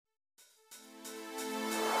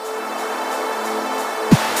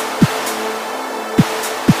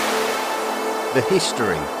The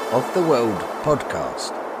History of the World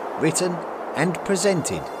podcast, written and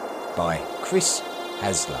presented by Chris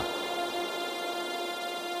Hasler.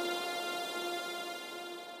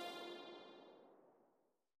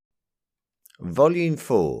 Volume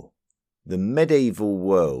 4, The Medieval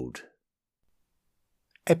World.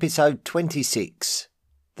 Episode 26,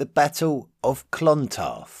 The Battle of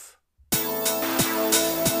Clontarf.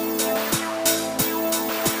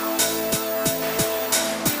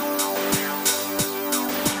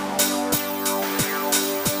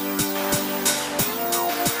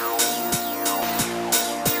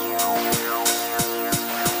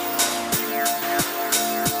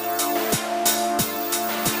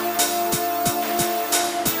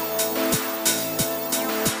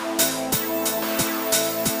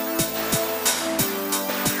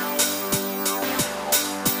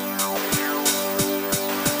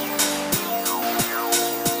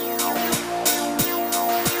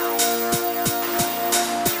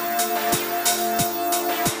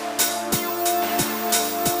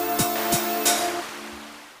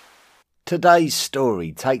 Today's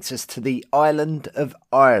story takes us to the island of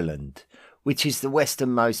Ireland, which is the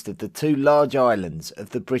westernmost of the two large islands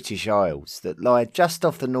of the British Isles that lie just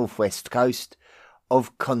off the northwest coast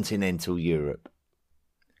of continental Europe.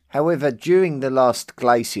 However, during the last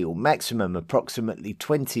glacial maximum approximately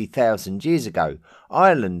 20,000 years ago,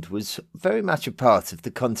 Ireland was very much a part of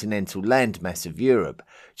the continental landmass of Europe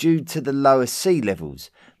due to the lower sea levels,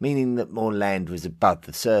 meaning that more land was above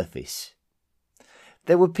the surface.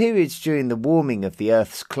 There were periods during the warming of the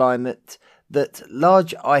Earth's climate that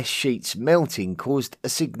large ice sheets melting caused a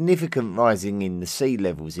significant rising in the sea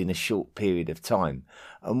levels in a short period of time,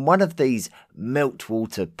 and one of these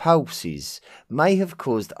meltwater pulses may have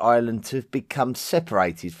caused Ireland to have become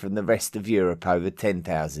separated from the rest of Europe over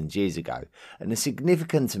 10,000 years ago, and a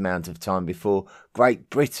significant amount of time before Great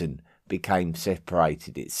Britain became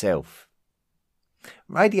separated itself.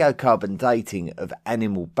 Radiocarbon dating of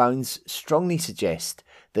animal bones strongly suggest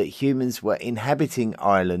that humans were inhabiting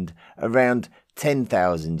Ireland around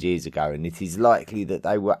 10,000 years ago, and it is likely that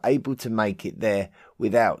they were able to make it there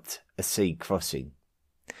without a sea crossing.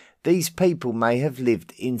 These people may have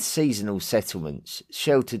lived in seasonal settlements,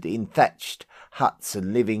 sheltered in thatched huts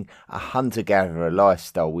and living a hunter-gatherer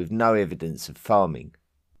lifestyle with no evidence of farming.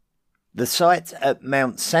 The site at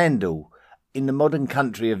Mount Sandal in the modern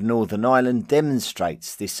country of Northern Ireland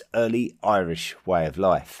demonstrates this early Irish way of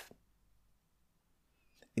life.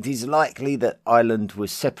 It is likely that Ireland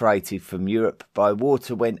was separated from Europe by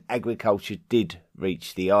water when agriculture did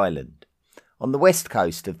reach the island. On the west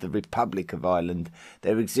coast of the Republic of Ireland,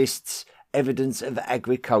 there exists evidence of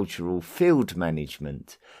agricultural field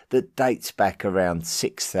management that dates back around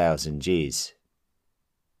 6,000 years.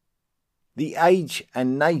 The age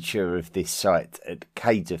and nature of this site at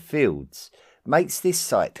Caider Fields makes this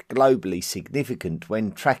site globally significant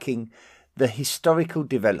when tracking the historical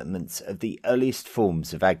developments of the earliest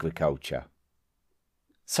forms of agriculture.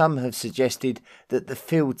 Some have suggested that the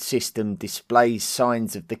field system displays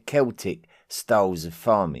signs of the Celtic styles of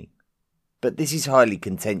farming, but this is highly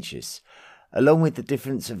contentious, along with the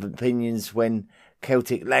difference of opinions when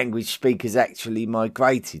Celtic language speakers actually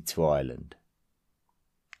migrated to Ireland.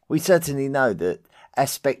 We certainly know that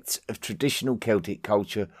aspects of traditional Celtic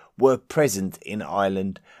culture were present in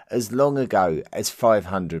Ireland as long ago as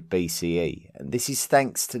 500 BCE, and this is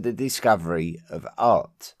thanks to the discovery of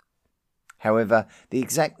art. However, the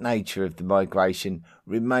exact nature of the migration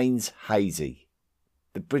remains hazy.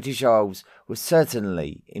 The British Isles were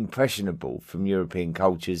certainly impressionable from European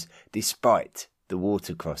cultures despite the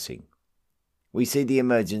water crossing. We see the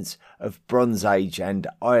emergence of Bronze Age and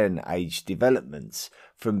Iron Age developments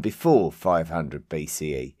from before 500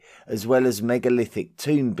 BCE, as well as megalithic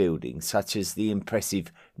tomb buildings such as the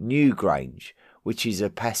impressive Newgrange, which is a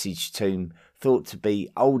passage tomb thought to be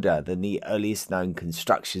older than the earliest known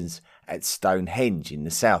constructions at Stonehenge in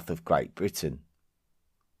the south of Great Britain.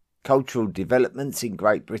 Cultural developments in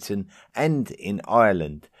Great Britain and in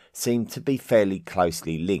Ireland seem to be fairly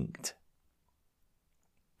closely linked.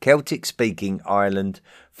 Celtic-speaking Ireland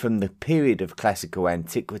from the period of classical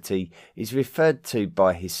antiquity is referred to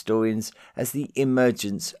by historians as the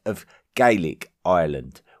emergence of Gaelic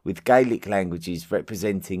Ireland, with Gaelic languages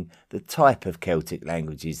representing the type of Celtic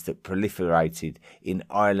languages that proliferated in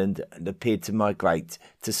Ireland and appeared to migrate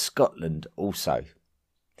to Scotland also.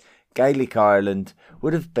 Gaelic Ireland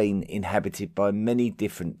would have been inhabited by many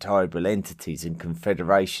different tribal entities and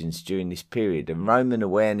confederations during this period, and Roman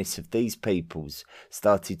awareness of these peoples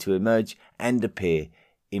started to emerge and appear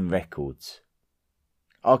in records.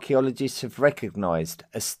 Archaeologists have recognised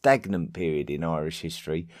a stagnant period in Irish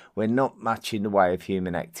history where not much in the way of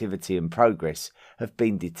human activity and progress have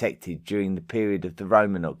been detected during the period of the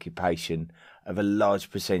Roman occupation of a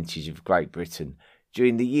large percentage of Great Britain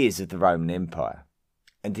during the years of the Roman Empire,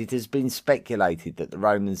 and it has been speculated that the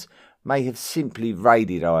Romans may have simply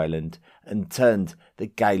raided Ireland and turned the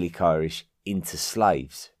Gaelic Irish into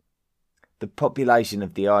slaves. The population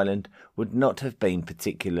of the island would not have been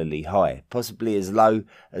particularly high, possibly as low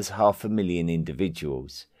as 500,000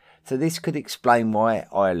 individuals. So this could explain why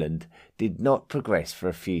Ireland did not progress for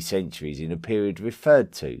a few centuries in a period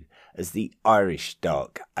referred to as the Irish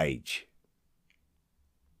Dark Age.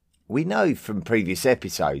 We know from previous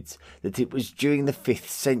episodes that it was during the 5th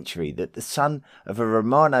century that the son of a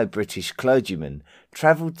Romano-British clergyman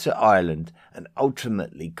travelled to Ireland and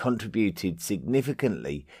ultimately contributed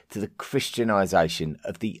significantly to the Christianisation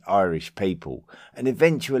of the Irish people, and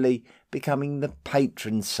eventually becoming the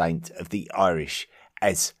patron saint of the Irish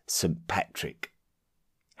as St. Patrick.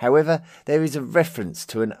 However, there is a reference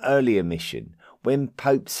to an earlier mission when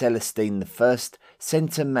Pope Celestine I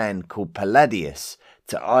sent a man called Palladius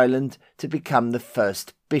to Ireland to become the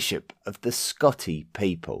first bishop of the Scotti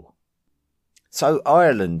people. So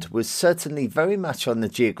Ireland was certainly very much on the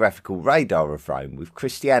geographical radar of Rome, with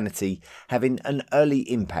Christianity having an early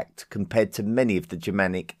impact compared to many of the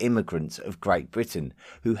Germanic immigrants of Great Britain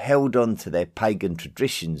who held on to their pagan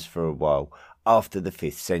traditions for a while after the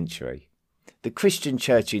 5th century. The Christian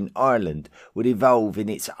church in Ireland would evolve in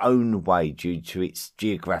its own way due to its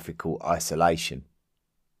geographical isolation.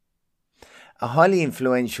 A highly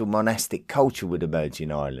influential monastic culture would emerge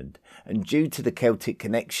in Ireland, and due to the Celtic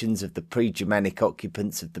connections of the pre-Germanic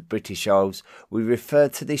occupants of the British Isles, we refer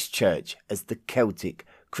to this church as the Celtic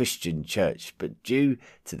Christian Church, but due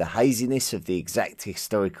to the haziness of the exact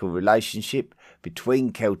historical relationship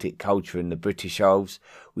between Celtic culture and the British Isles,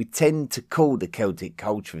 we tend to call the Celtic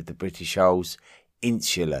culture of the British Isles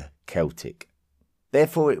Insular Celtic.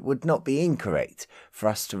 Therefore, it would not be incorrect for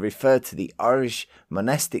us to refer to the Irish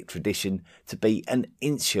monastic tradition to be an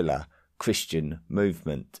insular Christian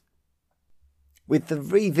movement. With the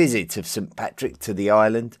revisit of St. Patrick to the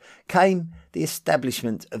island came the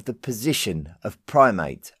establishment of the position of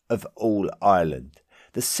primate of all Ireland,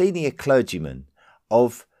 the senior clergyman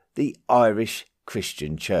of the Irish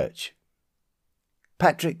Christian Church.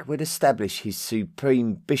 Patrick would establish his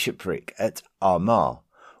supreme bishopric at Armagh,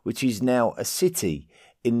 which is now a city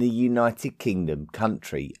in the United Kingdom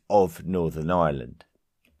country of Northern Ireland.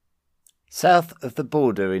 South of the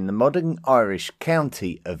border in the modern Irish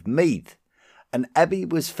county of Meath, an abbey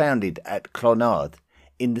was founded at Clonard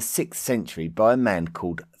in the 6th century by a man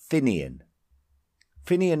called Finian.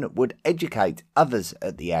 Finian would educate others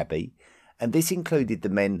at the abbey, and this included the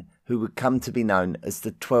men who would come to be known as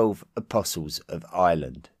the 12 Apostles of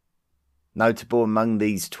Ireland. Notable among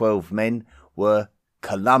these 12 men were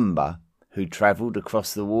Columba, who travelled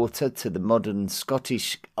across the water to the modern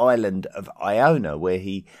Scottish island of Iona, where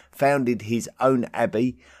he founded his own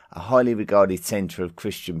abbey, a highly regarded centre of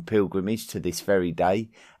Christian pilgrimage to this very day,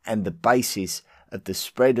 and the basis of the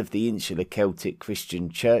spread of the insular Celtic Christian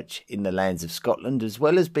Church in the lands of Scotland, as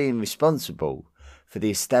well as being responsible for the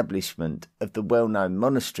establishment of the well-known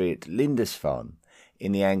monastery at Lindisfarne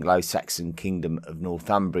in the Anglo-Saxon kingdom of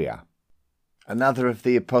Northumbria. Another of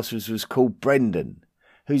the apostles was called Brendan,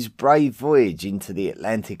 whose brave voyage into the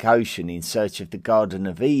Atlantic Ocean in search of the Garden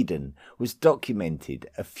of Eden was documented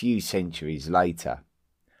a few centuries later.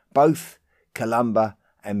 Both Columba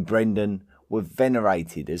and Brendan were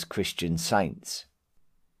venerated as Christian saints.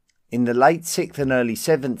 In the late 6th and early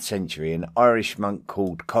 7th century, an Irish monk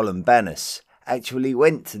called Columbanus actually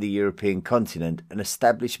went to the European continent and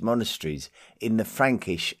established monasteries in the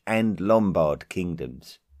Frankish and Lombard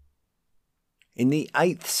kingdoms. In the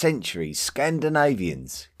 8th century,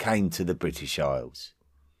 Scandinavians came to the British Isles,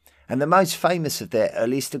 and the most famous of their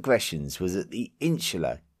earliest aggressions was at the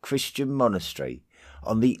insular Christian monastery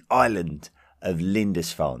on the island of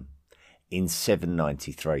Lindisfarne in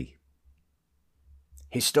 793.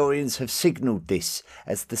 Historians have signalled this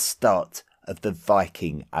as the start of the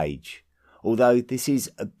Viking Age, although this is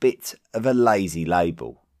a bit of a lazy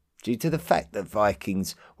label, due to the fact that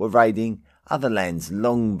Vikings were raiding other lands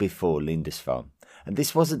long before Lindisfarne, and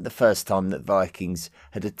this wasn't the first time that Vikings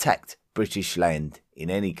had attacked British land in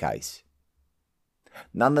any case.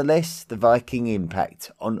 Nonetheless, the Viking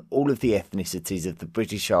impact on all of the ethnicities of the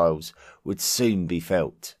British Isles would soon be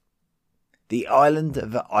felt. The island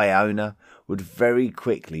of Iona would very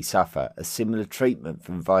quickly suffer a similar treatment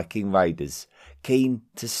from Viking raiders keen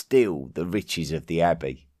to steal the riches of the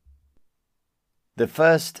abbey. The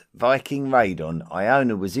first Viking raid on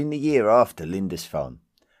Iona was in the year after Lindisfarne,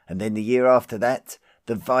 And then the year after that,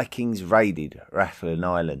 the Vikings raided Rathlin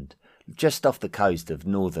Island, just off the coast of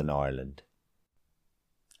Northern Ireland.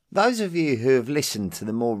 Those of you who have listened to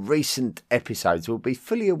the more recent episodes will be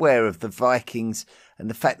fully aware of the Vikings and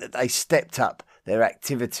the fact that they stepped up their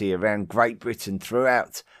activity around Great Britain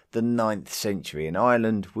throughout the 9th century, and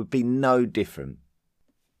Ireland would be no different.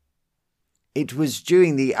 It was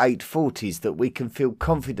during the 840s that we can feel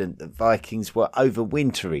confident that Vikings were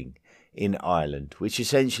overwintering in Ireland, which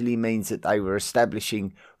essentially means that they were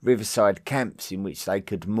establishing riverside camps in which they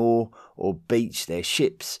could moor or beach their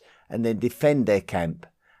ships and then defend their camp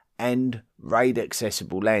and raid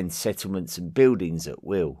accessible land, settlements and buildings at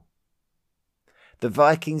will. The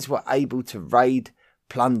Vikings were able to raid,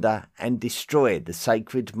 plunder and destroy the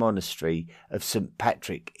sacred monastery of St.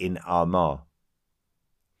 Patrick in Armagh.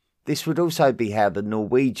 This would also be how the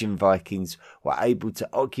Norwegian Vikings were able to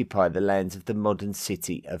occupy the lands of the modern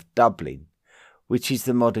city of Dublin, which is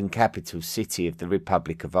the modern capital city of the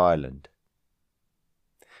Republic of Ireland.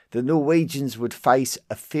 The Norwegians would face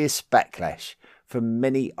a fierce backlash from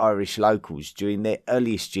many Irish locals during their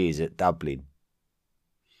earliest years at Dublin.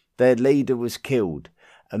 Their leader was killed,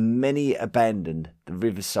 and many abandoned the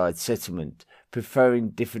riverside settlement, preferring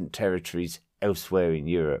different territories elsewhere in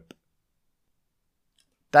Europe.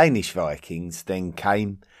 Danish Vikings then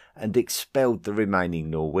came and expelled the remaining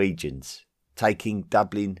Norwegians, taking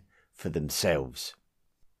Dublin for themselves.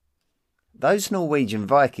 Those Norwegian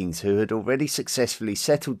Vikings who had already successfully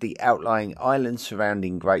settled the outlying islands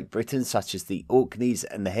surrounding Great Britain, such as the Orkneys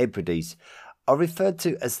and the Hebrides, are referred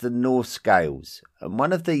to as the Norse Gaels, and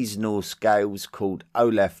one of these Norse Gaels, called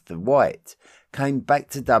Olaf the White, came back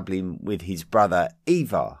to Dublin with his brother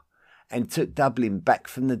Ivar and took Dublin back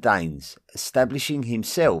from the Danes, establishing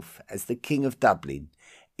himself as the King of Dublin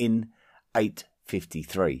in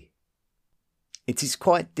 853. It is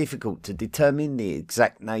quite difficult to determine the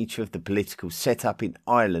exact nature of the political setup in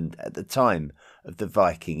Ireland at the time of the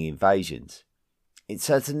Viking invasions. It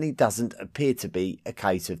certainly doesn't appear to be a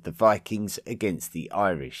case of the Vikings against the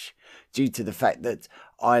Irish, due to the fact that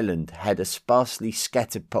Ireland had a sparsely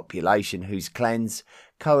scattered population whose clans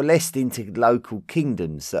coalesced into local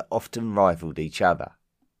kingdoms that often rivalled each other.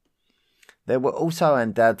 There were also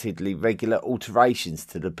undoubtedly regular alterations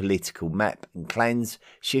to the political map, and clans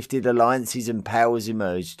shifted, alliances and powers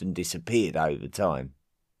emerged and disappeared over time.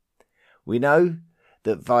 We know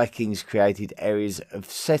that Vikings created areas of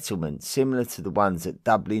settlement similar to the ones at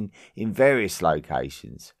Dublin in various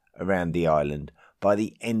locations around the island by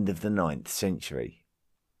the end of the 9th century.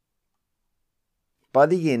 By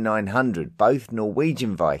the year 900, both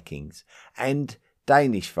Norwegian Vikings and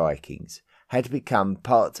Danish Vikings had become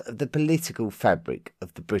part of the political fabric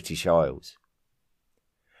of the British Isles.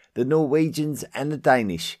 The Norwegians and the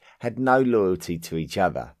Danish had no loyalty to each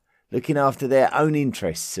other, looking after their own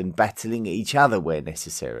interests and battling each other where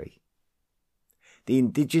necessary. The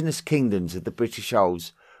indigenous kingdoms of the British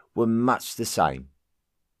Isles were much the same.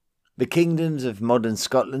 The kingdoms of modern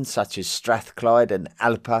Scotland, such as Strathclyde and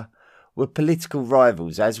Alpa, were political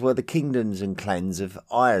rivals, as were the kingdoms and clans of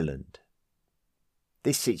Ireland.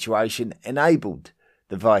 This situation enabled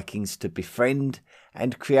the Vikings to befriend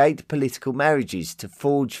and create political marriages to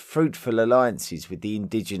forge fruitful alliances with the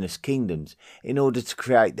indigenous kingdoms in order to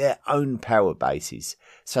create their own power bases,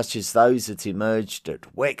 such as those that emerged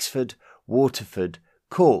at Wexford, Waterford,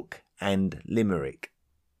 Cork and Limerick.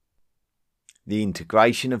 The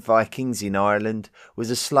integration of Vikings in Ireland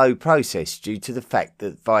was a slow process due to the fact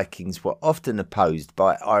that Vikings were often opposed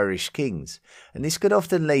by Irish kings, and this could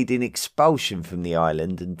often lead in expulsion from the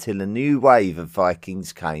island until a new wave of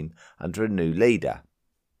Vikings came under a new leader.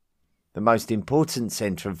 The most important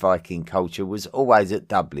centre of Viking culture was always at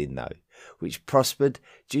Dublin though, which prospered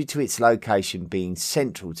due to its location being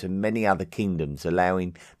central to many other kingdoms,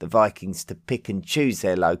 allowing the Vikings to pick and choose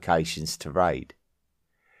their locations to raid.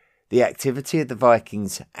 The activity of the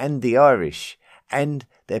Vikings and the Irish, and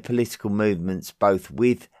their political movements both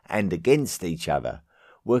with and against each other,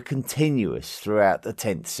 were continuous throughout the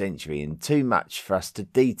 10th century and too much for us to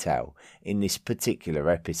detail in this particular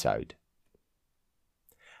episode.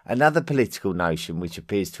 Another political notion which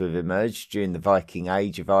appears to have emerged during the Viking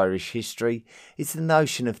age of Irish history is the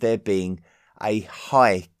notion of there being a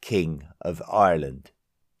High King of Ireland.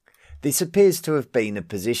 This appears to have been a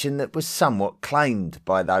position that was somewhat claimed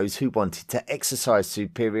by those who wanted to exercise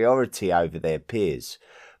superiority over their peers,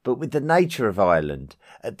 but with the nature of Ireland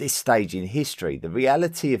at this stage in history, the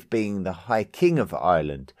reality of being the High King of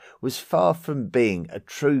Ireland was far from being a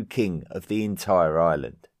true king of the entire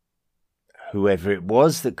island. Whoever it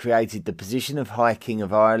was that created the position of High King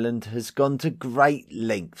of Ireland has gone to great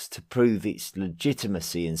lengths to prove its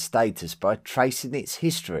legitimacy and status by tracing its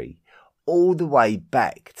history all the way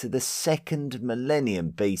back to the 2nd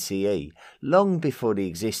millennium BCE, long before the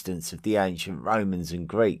existence of the ancient Romans and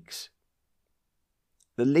Greeks.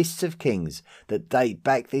 The lists of kings that date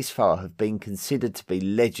back this far have been considered to be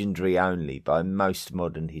legendary only by most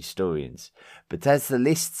modern historians, but as the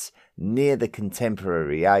lists near the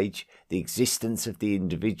contemporary age, the existence of the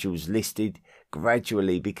individuals listed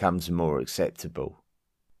gradually becomes more acceptable.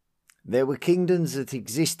 There were kingdoms that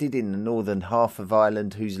existed in the northern half of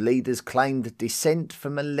Ireland whose leaders claimed descent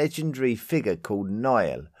from a legendary figure called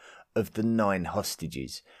Niall of the Nine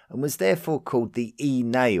Hostages, and was therefore called the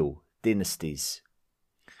Niall dynasties.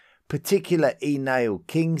 Particular Niall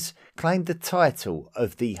kings claimed the title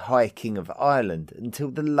of the High King of Ireland until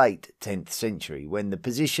the late 10th century, when the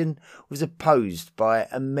position was opposed by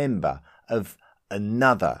a member of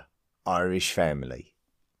another Irish family.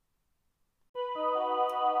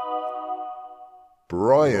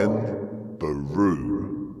 Brian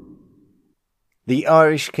Boru. The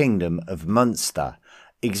Irish kingdom of Munster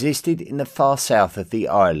existed in the far south of the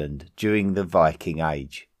island during the Viking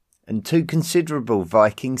Age, and two considerable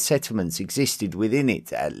Viking settlements existed within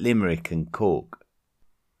it at Limerick and Cork.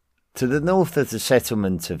 To the north of the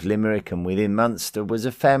settlement of Limerick and within Munster was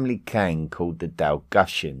a family clan called the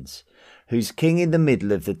Dalgashans, whose king in the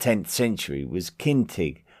middle of the 10th century was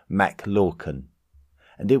Kintig mac Lorcan,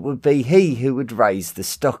 and it would be he who would raise the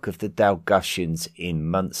stock of the Dalgashans in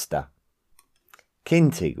Munster.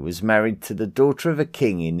 Kintig was married to the daughter of a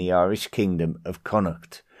king in the Irish kingdom of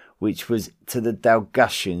Connacht, which was to the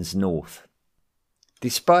Dalgashans north.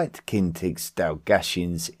 Despite Kintig's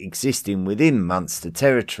Dalgashans existing within Munster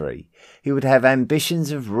territory, he would have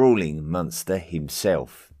ambitions of ruling Munster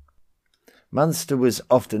himself. Munster was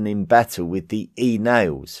often in battle with the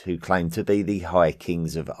Nails, who claimed to be the High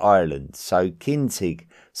Kings of Ireland, so Kintig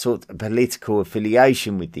sought a political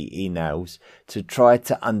affiliation with the Nails to try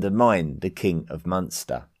to undermine the King of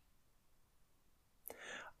Munster.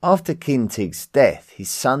 After Kintig's death, his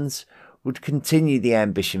sons would continue the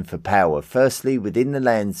ambition for power, firstly within the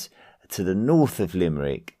lands to the north of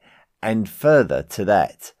Limerick, and further to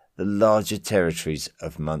that, the larger territories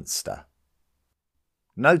of Munster.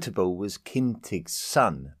 Notable was Kintig's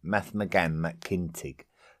son, Mathmagan mac Kintig,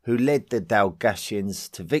 who led the Dalgashans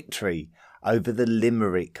to victory over the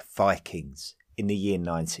Limerick Vikings in the year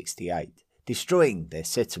 968, destroying their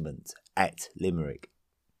settlement at Limerick.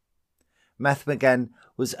 Mathmagan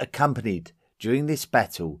was accompanied during this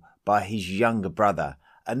battle by his younger brother,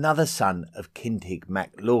 another son of Kintig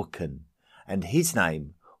mac Lorcan, and his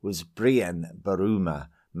name was Brian Boruma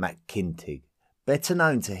mac Kintig, better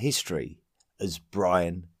known to history as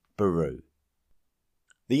Brian Boru.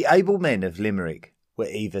 The able men of Limerick were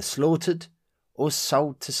either slaughtered or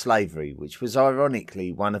sold to slavery, which was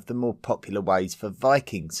ironically one of the more popular ways for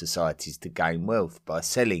Viking societies to gain wealth, by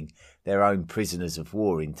selling their own prisoners of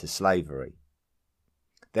war into slavery.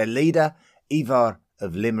 Their leader, Ivar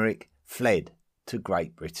of Limerick, fled to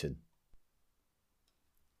Great Britain.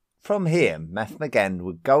 From here, Mathmagan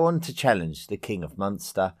would go on to challenge the King of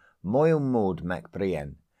Munster, Moel Mord mac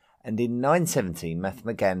Brian, and in 917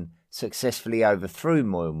 Mathmagan successfully overthrew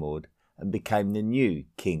Moel Mord and became the new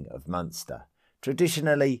King of Munster,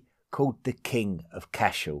 traditionally called the King of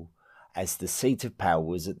Cashel, as the seat of power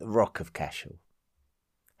was at the Rock of Cashel.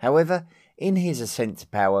 However, in his ascent to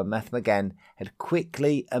power, Mathmagan had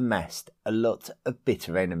quickly amassed a lot of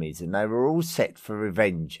bitter enemies, and they were all set for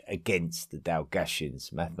revenge against the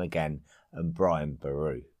Dalgashans, Mathmagan and Brian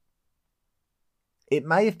Boru. It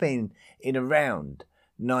may have been in around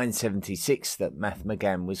 976 that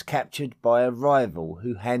Mathmagan was captured by a rival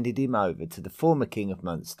who handed him over to the former King of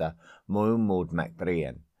Munster, Moel Mord mac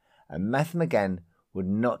Brian, and Mathmagan would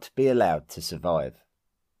not be allowed to survive.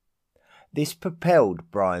 This propelled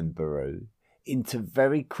Brian Boru into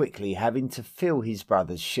very quickly having to fill his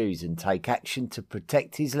brother's shoes and take action to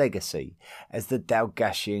protect his legacy as the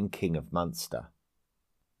Dalgashian King of Munster.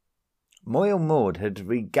 Moel Mord had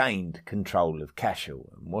regained control of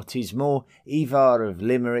Cashel, and what is more, Ivar of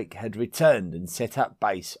Limerick had returned and set up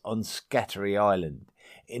base on Scattery Island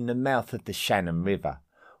in the mouth of the Shannon River,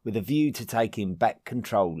 with a view to taking back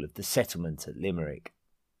control of the settlement at Limerick.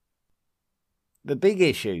 The big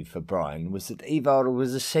issue for Brian was that Ivar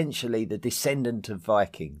was essentially the descendant of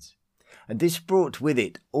Vikings, and this brought with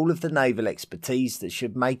it all of the naval expertise that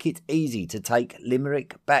should make it easy to take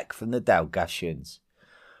Limerick back from the Dalgashans.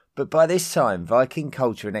 But by this time, Viking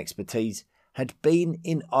culture and expertise had been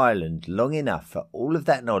in Ireland long enough for all of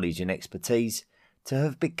that knowledge and expertise to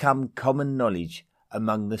have become common knowledge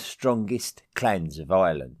among the strongest clans of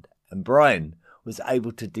Ireland, and Brian was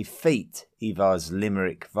able to defeat Ivar's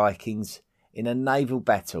Limerick Vikings in a naval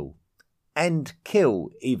battle and kill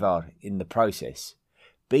Ivar in the process,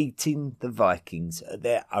 beating the Vikings at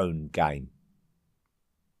their own game.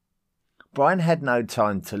 Brian had no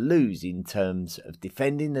time to lose in terms of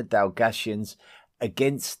defending the Dalgatians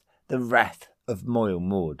against the wrath of Moel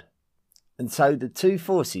Mord, and so the two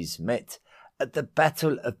forces met at the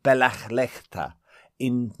Battle of Bealach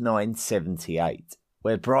in 978,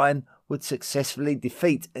 where Brian would successfully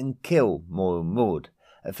defeat and kill Moel Mord,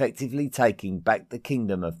 effectively taking back the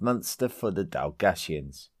kingdom of Munster for the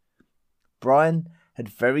Dalgatians. Brian had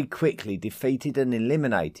very quickly defeated and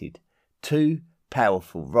eliminated two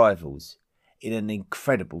powerful rivals in an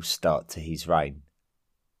incredible start to his reign.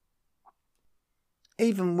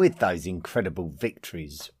 Even with those incredible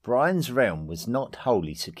victories, Brian's realm was not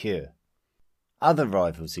wholly secure. Other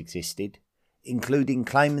rivals existed, including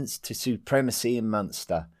claimants to supremacy in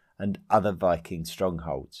Munster and other Viking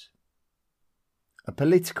strongholds. A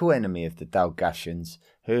political enemy of the Dalgatians,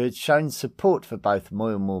 who had shown support for both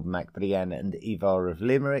Moel Mord mac Brian and Ivar of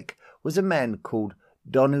Limerick, was a man called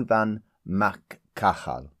Donuban mac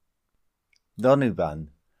Cachal. Donuban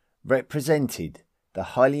represented the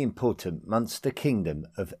highly important Munster kingdom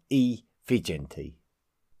of Figenty.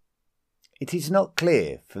 It is not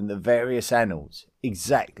clear from the various annals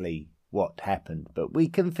exactly what happened, but we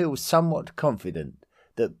can feel somewhat confident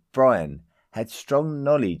that Brian had strong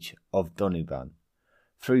knowledge of Donuban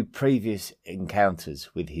through previous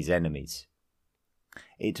encounters with his enemies.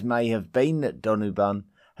 It may have been that Donuban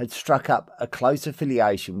had struck up a close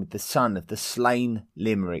affiliation with the son of the slain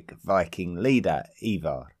Limerick Viking leader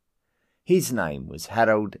Ivar. His name was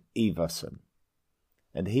Harold Ivarsson,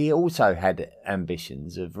 and he also had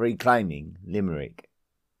ambitions of reclaiming Limerick.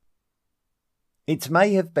 It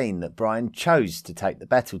may have been that Brian chose to take the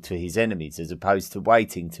battle to his enemies as opposed to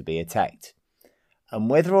waiting to be attacked, and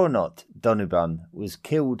whether or not Donuban was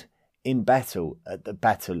killed in battle at the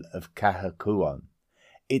Battle of Cahacuan,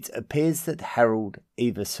 it appears that Harold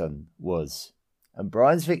Ivarsson was, and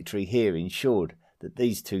Brian's victory here ensured that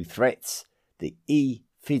these two threats, the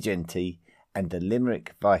Figenty and the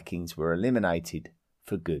Limerick Vikings, were eliminated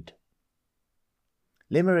for good.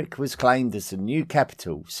 Limerick was claimed as the new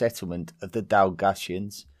capital settlement of the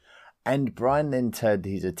Dalgatians, and Brian then turned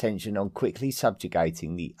his attention on quickly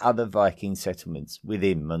subjugating the other Viking settlements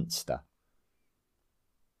within Munster.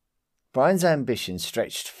 Brian's ambition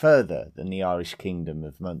stretched further than the Irish kingdom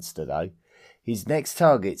of Munster, though. His next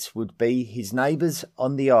targets would be his neighbours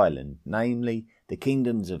on the island, namely the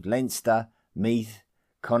kingdoms of Leinster, Meath,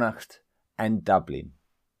 Connacht and Dublin.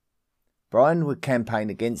 Brian would campaign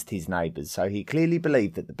against his neighbours, so he clearly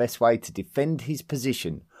believed that the best way to defend his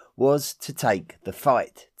position was to take the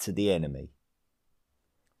fight to the enemy.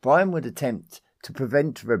 Brian would attempt to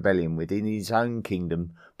prevent rebellion within his own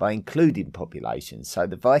kingdom by including populations, so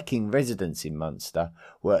the Viking residents in Munster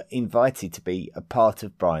were invited to be a part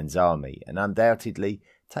of Brian's army and undoubtedly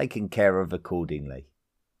taken care of accordingly.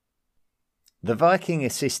 The Viking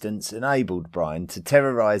assistance enabled Brian to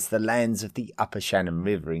terrorise the lands of the Upper Shannon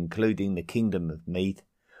River, including the Kingdom of Meath,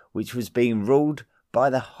 which was being ruled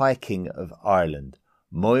by the High King of Ireland,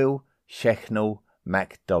 Moel Shechnal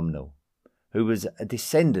mac Domhnall, who was a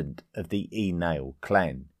descendant of the Nael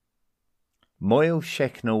clan. Moel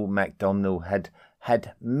Shechnal mac Domhnall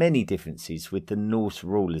had many differences with the Norse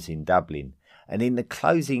rulers in Dublin, and in the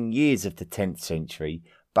closing years of the 10th century,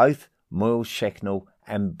 both Moel Shechnal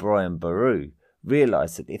and Brian Boru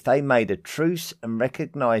realised that if they made a truce and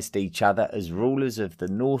recognised each other as rulers of the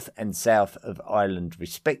north and south of Ireland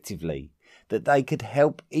respectively, that they could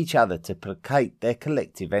help each other to placate their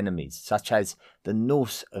collective enemies, such as the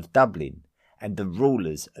Norse of Dublin and the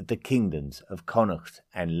rulers of the kingdoms of Connacht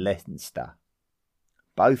and Leinster.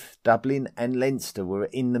 Both Dublin and Leinster were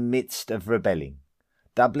in the midst of rebelling,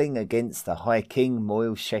 Dublin against the High King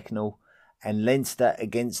Moel Shechnal and Leinster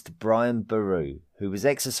against Brian Boru, who was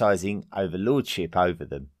exercising overlordship over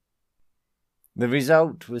them. The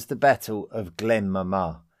result was the Battle of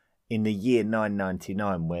Glenmama in the year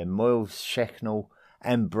 999, where Moel Shechnal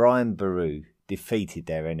and Brian Boru defeated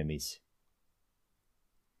their enemies.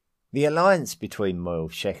 The alliance between Moel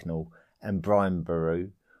Shechnal and Brian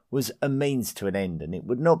Boru was a means to an end, and it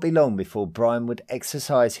would not be long before Brian would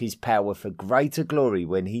exercise his power for greater glory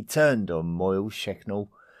when he turned on Moel Shechnal,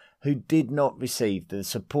 who did not receive the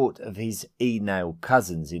support of his Nael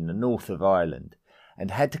cousins in the north of Ireland,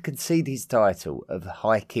 and had to concede his title of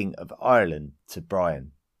High King of Ireland to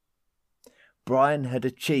Brian. Brian had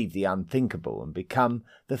achieved the unthinkable and become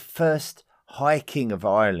the first High King of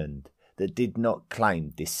Ireland that did not claim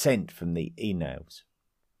descent from the Enals.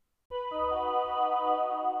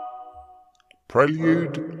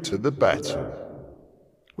 Prelude to the battle.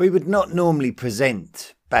 We would not normally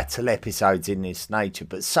present battle episodes in this nature,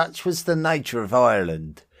 but such was the nature of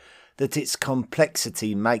Ireland that its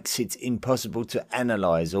complexity makes it impossible to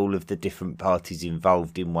analyse all of the different parties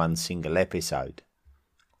involved in one single episode.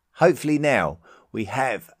 Hopefully now we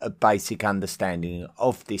have a basic understanding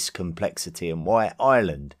of this complexity and why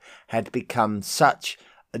Ireland had become such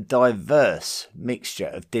a diverse mixture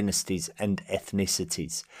of dynasties and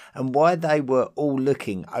ethnicities, and why they were all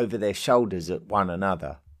looking over their shoulders at one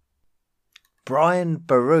another. Brian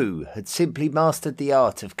Boru had simply mastered the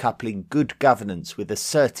art of coupling good governance with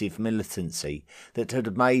assertive militancy that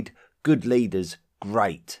had made good leaders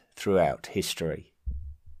great throughout history.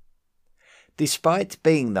 Despite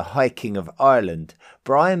being the High King of Ireland,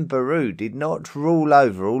 Brian Boru did not rule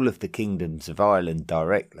over all of the kingdoms of Ireland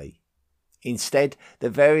directly. Instead, the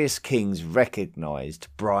various kings recognised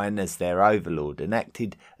Brian as their overlord and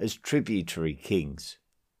acted as tributary kings.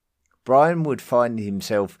 Brian would find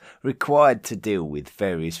himself required to deal with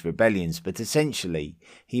various rebellions, but essentially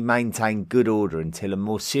he maintained good order until a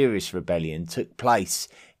more serious rebellion took place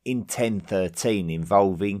in 1013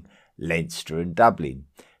 involving Leinster and Dublin,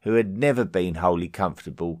 who had never been wholly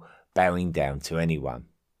comfortable bowing down to anyone.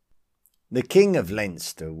 The King of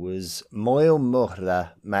Leinster was Moel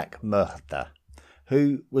Murda mac Murda,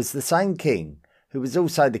 who was the same king who was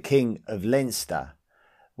also the King of Leinster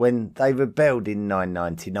when they rebelled in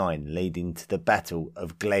 999, leading to the Battle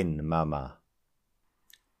of Glen Mama.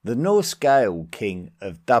 The Norse Gael King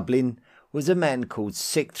of Dublin was a man called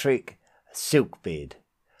Sicthric Silkbeard,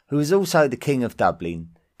 who was also the King of Dublin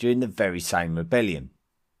during the very same rebellion.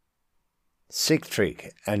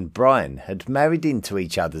 Sicthric and Brian had married into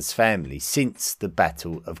each other's family since the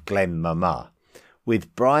Battle of Glen Mama,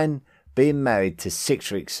 with Brian being married to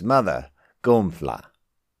Sicthric's mother, Gormfla.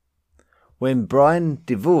 When Brian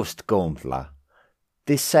divorced Gormfla,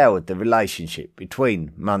 this soured the relationship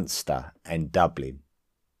between Munster and Dublin.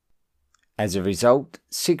 As a result,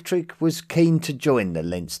 Sicthric was keen to join the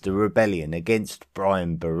Leinster rebellion against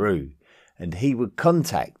Brian Boru, and he would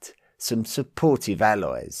contact some supportive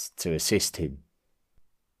allies to assist him.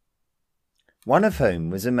 One of whom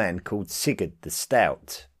was a man called Sigurd the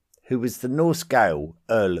Stout, who was the Norse Gael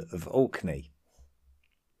Earl of Orkney.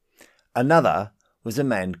 Another was a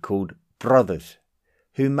man called Brothers,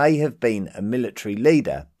 who may have been a military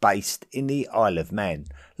leader based in the Isle of Man,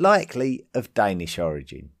 likely of Danish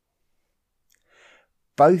origin.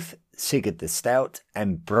 Both Sigurd the Stout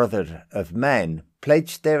and Brother of Man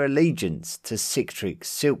pledged their allegiance to Sicthric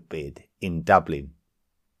Silkbeard in Dublin.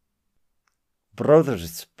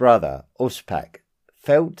 Brother's brother, Ospak,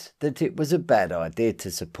 felt that it was a bad idea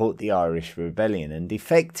to support the Irish rebellion and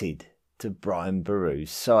defected to Brian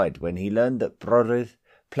Boru's side when he learned that Brother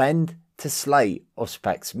planned to slay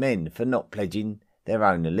Ospak's men for not pledging their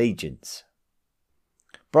own allegiance.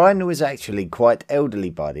 Brian was actually quite elderly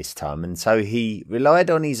by this time, and so he relied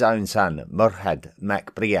on his own son, Murhad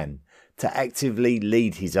mac Brian, to actively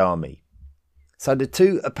lead his army. So the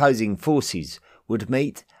two opposing forces would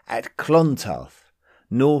meet at Clontarf,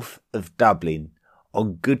 north of Dublin,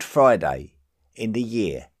 on Good Friday in the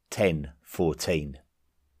year 1014.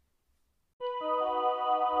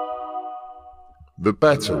 The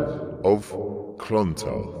Battle of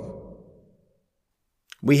Clontarf.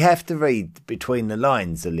 We have to read between the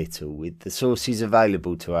lines a little with the sources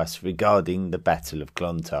available to us regarding the Battle of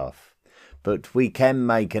Clontarf, but we can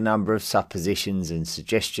make a number of suppositions and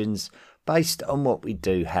suggestions based on what we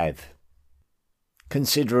do have.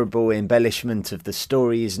 Considerable embellishment of the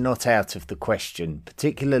story is not out of the question,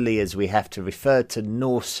 particularly as we have to refer to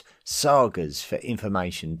Norse sagas for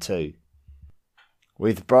information too.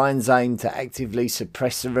 With Brian's aim to actively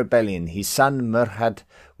suppress the rebellion, his son Murhad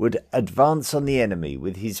would advance on the enemy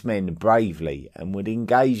with his men bravely and would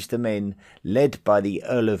engage the men led by the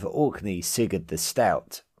Earl of Orkney, Sigurd the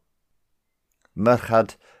Stout.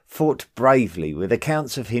 Murhad fought bravely, with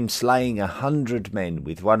accounts of him slaying 100 men,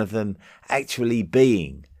 with one of them actually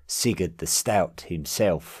being Sigurd the Stout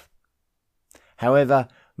himself. However,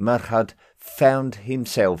 Murhad found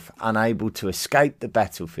himself unable to escape the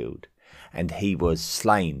battlefield, and he was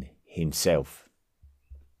slain himself.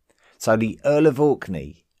 So the Earl of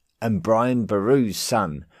Orkney and Brian Boru's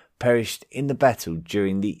son perished in the battle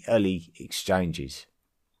during the early exchanges.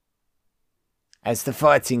 As the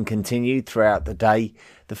fighting continued throughout the day,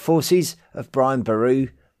 the forces of Brian Boru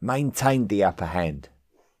maintained the upper hand.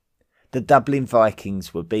 The Dublin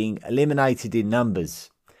Vikings were being eliminated in numbers,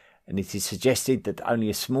 and it is suggested that only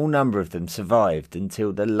a small number of them survived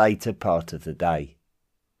until the later part of the day.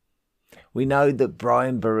 We know that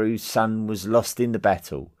Brian Boru's son was lost in the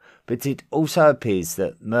battle, but it also appears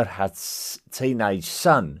that Murhad's teenage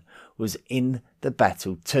son was in the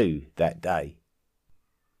battle too that day.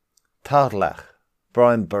 Tarlach,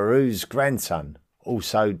 Brian Boru's grandson,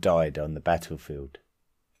 also died on the battlefield.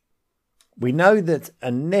 We know that a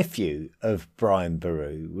nephew of Brian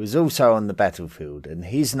Boru was also on the battlefield, and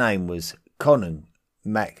his name was Conan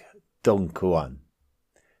mac Doncuan,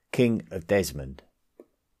 King of Desmond.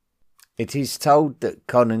 It is told that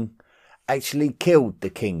Conan actually killed the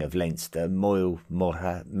King of Leinster, Moel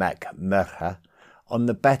Morha mac Murha, on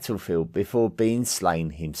the battlefield before being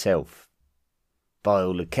slain himself. By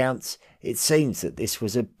all accounts, it seems that this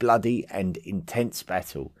was a bloody and intense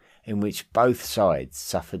battle in which both sides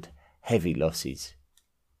suffered heavy losses.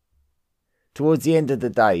 Towards the end of the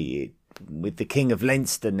day, with the King of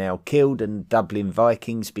Leinster now killed and the Dublin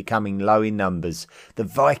Vikings becoming low in numbers, the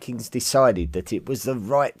Vikings decided that it was the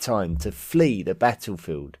right time to flee the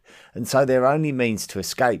battlefield, and so their only means to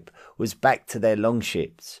escape was back to their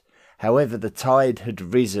longships. However, the tide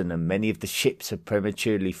had risen and many of the ships had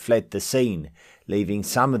prematurely fled the scene, leaving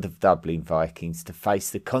some of the Dublin Vikings to face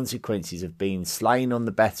the consequences of being slain on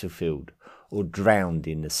the battlefield or drowned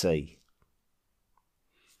in the sea.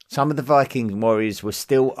 Some of the Viking warriors were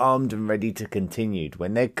still armed and ready to continue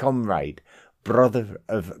when their comrade, Brother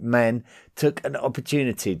of Man, took an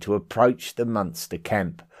opportunity to approach the Munster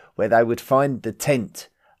camp, where they would find the tent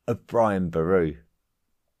of Brian Boru.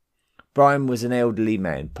 Brian was an elderly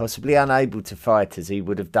man, possibly unable to fight as he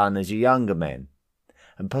would have done as a younger man,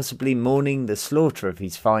 and possibly mourning the slaughter of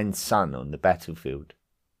his fine son on the battlefield.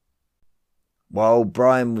 While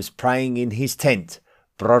Brian was praying in his tent,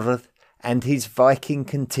 Brother and his Viking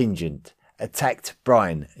contingent attacked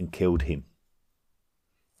Brian and killed him.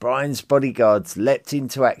 Brian's bodyguards leapt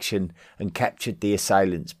into action and captured the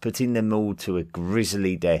assailants, putting them all to a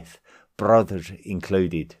grisly death, Brother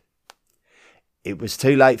included. It was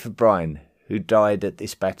too late for Brian, who died at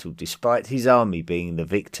this battle despite his army being the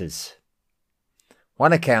victors.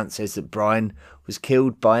 One account says that Brian was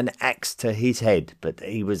killed by an axe to his head, but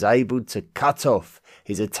he was able to cut off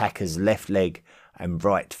his attacker's left leg and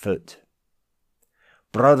right foot.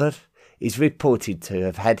 Brother is reported to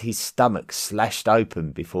have had his stomach slashed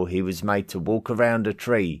open before he was made to walk around a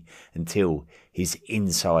tree until his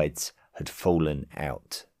insides had fallen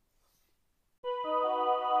out.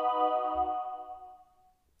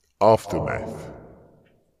 Aftermath.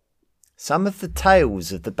 Some of the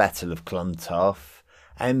tales of the Battle of Clontarf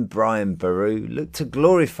and Brian Boru look to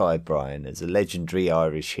glorify Brian as a legendary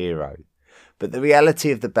Irish hero, but the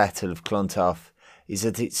reality of the Battle of Clontarf is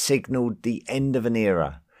that it signalled the end of an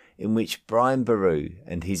era in which Brian Boru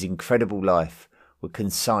and his incredible life were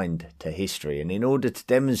consigned to history, and in order to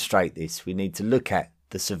demonstrate this we need to look at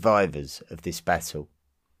the survivors of this battle.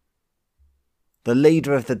 The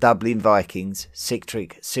leader of the Dublin Vikings,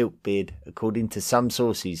 Sictric Silkbeard, according to some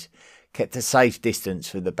sources, kept a safe distance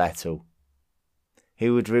from the battle. He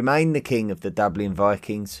would remain the king of the Dublin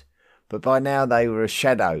Vikings, but by now they were a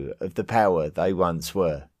shadow of the power they once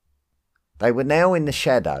were. They were now in the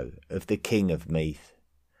shadow of the king of Meath,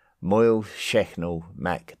 Moel Shechnal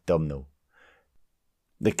mac Domhnall.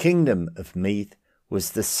 The kingdom of Meath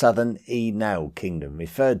was the southern Nowell kingdom,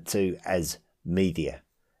 referred to as Media,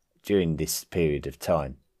 during this period of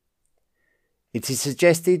time. It is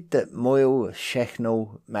suggested that Moel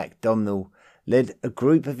Shechnal mac Domhnall led a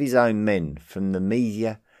group of his own men from the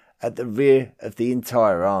Media at the rear of the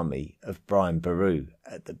entire army of Brian Boru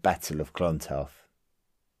at the Battle of Clontarf.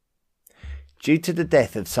 Due to the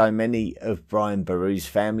death of so many of Brian Boru's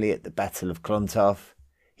family at the Battle of Clontarf,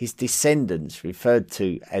 his descendants, referred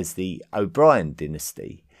to as the O'Brien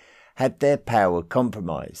dynasty, had their power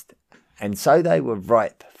compromised, and so they were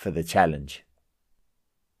ripe for the challenge.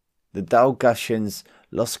 The Dalgutians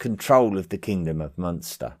lost control of the kingdom of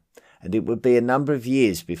Munster, and it would be a number of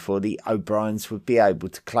years before the O'Briens would be able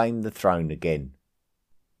to claim the throne again.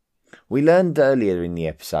 We learned earlier in the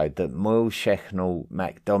episode that Moel Shechnal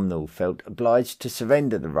mac Domhnall felt obliged to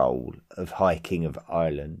surrender the role of High King of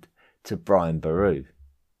Ireland to Brian Boru.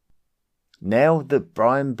 Now that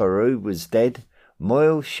Brian Boru was dead,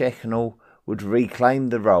 Moel Shechnal would reclaim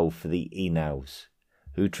the role for the Enals,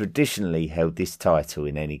 who traditionally held this title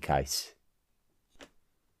in any case.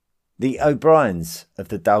 The O'Briens of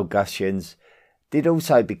the Dalgutians did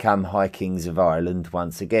also become High Kings of Ireland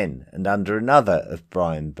once again, and under another of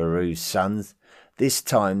Brian Boru's sons, this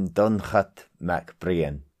time Donnchad mac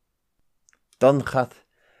Brian. Donnchad,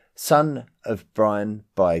 son of Brian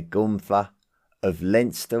by Gormfla of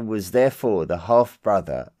Leinster, was therefore the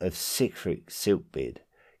half-brother of Sictric Silkbeard,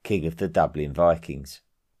 king of the Dublin Vikings.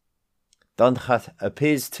 Donnchadh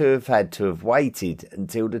appears to have waited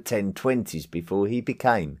until the 1020s before he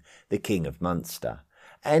became the King of Munster,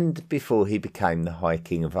 and before he became the High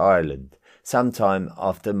King of Ireland, sometime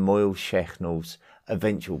after Moel Shechnall's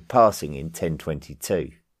eventual passing in 1022.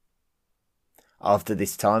 After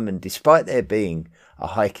this time, and despite there being a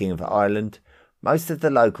High King of Ireland, most of the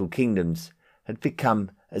local kingdoms had become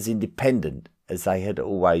as independent as they had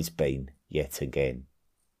always been yet again.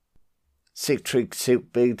 Sigtryg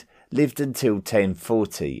Silkbeard lived until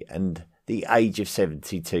 1040 and the age of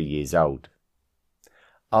 72 years old.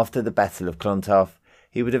 After the Battle of Clontarf,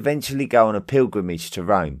 he would eventually go on a pilgrimage to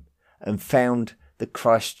Rome and found the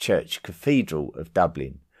Christ Church Cathedral of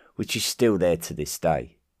Dublin, which is still there to this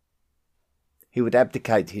day. He would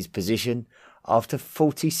abdicate his position after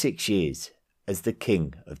 46 years as the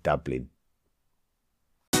King of Dublin.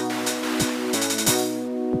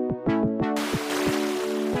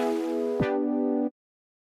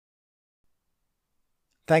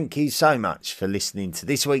 Thank you so much for listening to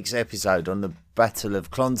this week's episode on the Battle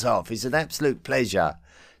of Clontarf. It's an absolute pleasure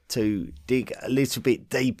to dig a little bit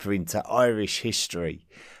deeper into Irish history.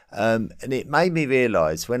 And it made me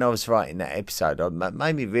realise, when I was writing that episode, it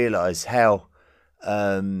made me realise how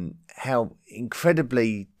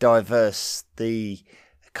incredibly diverse the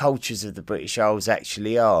cultures of the British Isles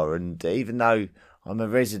actually are. And even though I'm a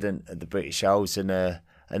resident of the British Isles and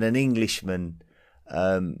an Englishman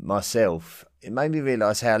myself, it made me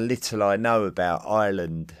realise how little I know about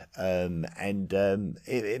Ireland, and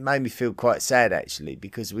it made me feel quite sad actually,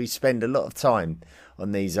 because we spend a lot of time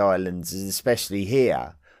on these islands, especially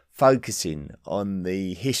here, focusing on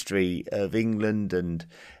the history of England and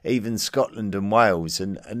even Scotland and Wales,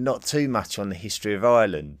 and not too much on the history of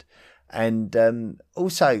Ireland. And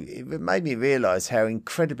also, it made me realise how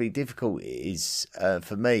incredibly difficult it is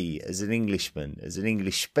for me as an Englishman, as an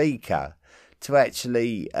English speaker, to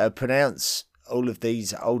actually pronounce all of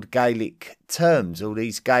these old Gaelic terms, all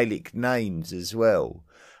these Gaelic names as well.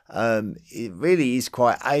 It really is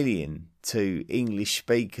quite alien to English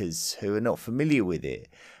speakers who are not familiar with it.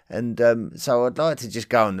 And so I'd like to just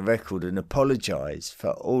go on the record and apologise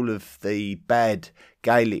for all of the bad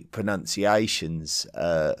Gaelic pronunciations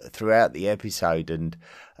throughout the episode. And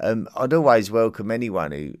I'd always welcome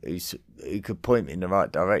anyone who could point me in the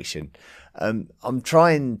right direction. I'm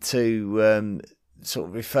trying to sort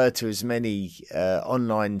of refer to as many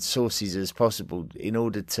online sources as possible in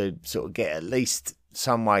order to sort of get at least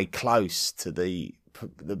some way close to the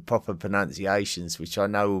proper pronunciations, which I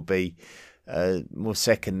know will be more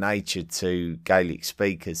second nature to Gaelic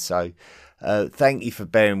speakers. So thank you for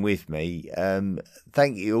bearing with me.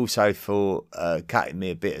 Thank you also for cutting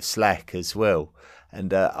me a bit of slack as well.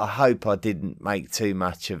 And I hope I didn't make too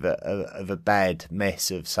much of a bad mess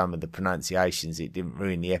of some of the pronunciations. It didn't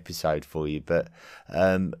ruin the episode for you. But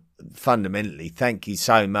fundamentally, thank you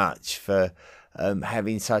so much for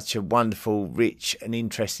having such a wonderful, rich and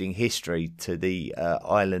interesting history to the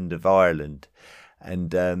island of Ireland.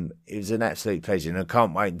 And it was an absolute pleasure. And I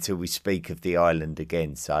can't wait until we speak of the island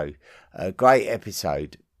again. So, great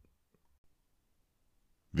episode.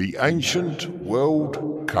 The Ancient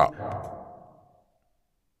World Cup.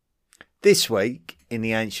 This week in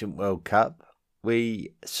the Ancient World Cup,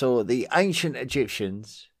 we saw the ancient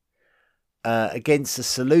Egyptians against the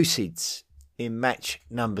Seleucids in match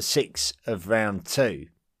number 6 of round 2.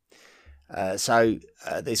 So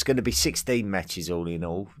there's going to be 16 matches all in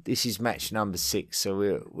all. This is match number 6,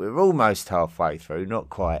 so we're almost halfway through,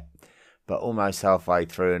 not quite, but almost halfway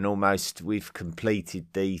through, and almost we've completed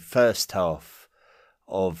the first half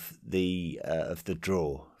of the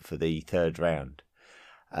draw for the third round.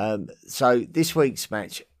 So this week's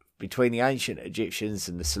match between the ancient Egyptians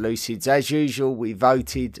and the Seleucids, as usual, we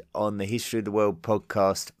voted on the History of the World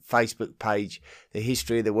podcast Facebook page, the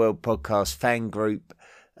History of the World podcast fan group,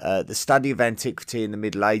 the Study of Antiquity in the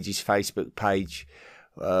Middle Ages Facebook page.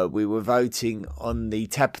 We were voting on the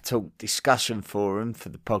Tapper Talk discussion forum for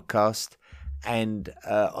the podcast, and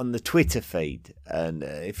on the Twitter feed. And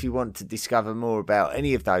if you want to discover more about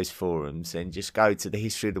any of those forums, then just go to the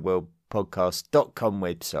History of the World podcast.com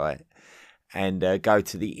website and go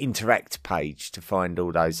to the interact page to find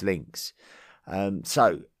all those links.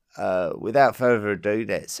 So without further ado,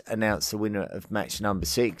 let's announce the winner of match number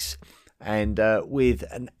 6, and with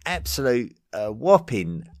an absolute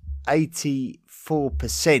whopping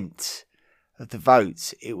 84% of the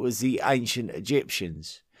votes, it was the ancient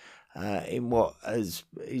Egyptians in what is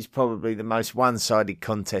probably the most one-sided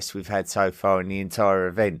contest we've had so far in the entire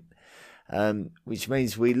event. Which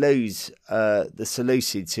means we lose the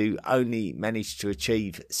Seleucids, who only managed to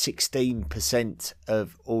achieve 16%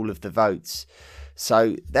 of all of the votes.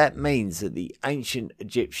 So that means that the ancient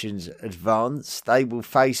Egyptians advance. They will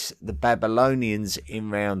face the Babylonians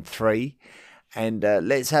in round 3. And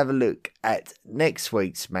let's have a look at next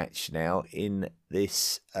week's match now in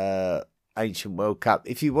this Ancient World Cup.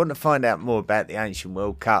 If you want to find out more about the Ancient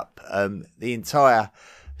World Cup, the entire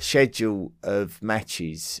schedule of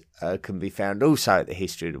matches can be found also at the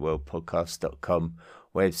historyoftheworldpodcast.com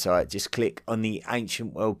website. Just click on the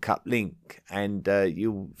Ancient World Cup link and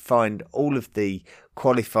you'll find all of the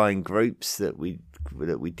qualifying groups that we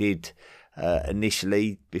did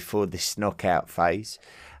initially before this knockout phase,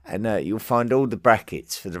 and you'll find all the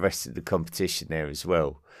brackets for the rest of the competition there as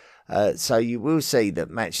well. So you will see that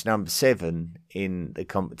match number 7 in the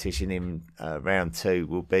competition in round 2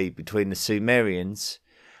 will be between the Sumerians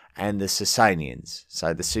and the Sasanians.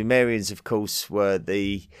 So the Sumerians, of course, were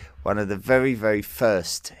one of the very, very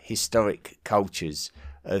first historic cultures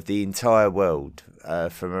of the entire world.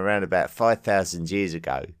 From around about 5,000 years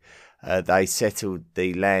ago, they settled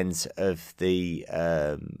the lands of the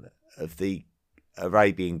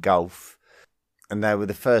Arabian Gulf, and they were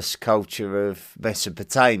the first culture of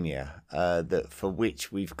Mesopotamia for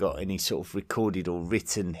which we've got any sort of recorded or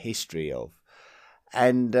written history of.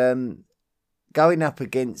 And going up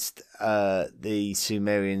against the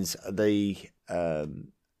Sumerians, the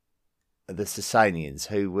Sasanians,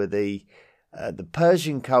 who were the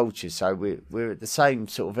Persian culture. So we're at the same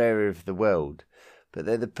sort of area of the world, but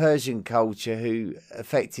they're the Persian culture who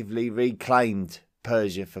effectively reclaimed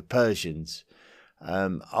Persia for Persians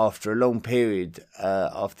after a long period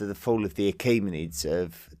after the fall of the Achaemenids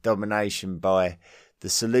of domination by the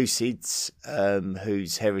Seleucids,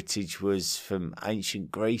 whose heritage was from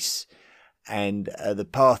ancient Greece, and the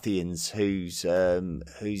Parthians, whose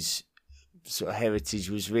sort of heritage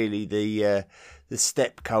was really the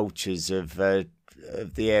steppe cultures of the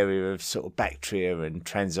area of sort of Bactria and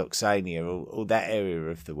Transoxania, all that area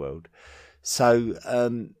of the world. So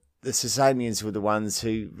the Sasanians were the ones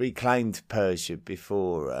who reclaimed Persia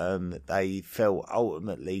before they fell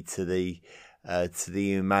ultimately to the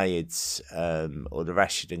Umayyads or the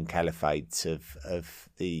Rashidun Caliphates of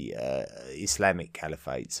the Islamic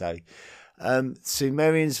Caliphate. So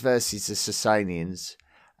Sumerians versus the Sasanians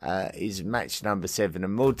is match number 7,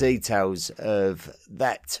 and more details of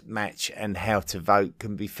that match and how to vote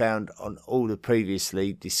can be found on all the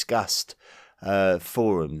previously discussed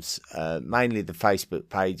forums, mainly the Facebook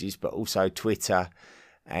pages, but also Twitter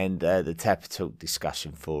and the Tapper Talk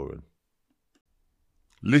discussion forum.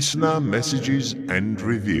 Listener messages and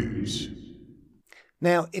reviews.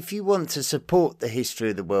 Now, if you want to support the History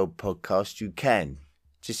of the World podcast, you can.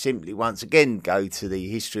 Just simply once again go to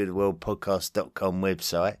the historyoftheworldpodcast.com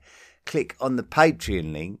website, click on the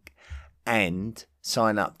Patreon link and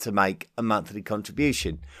sign up to make a monthly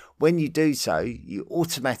contribution. When you do so, you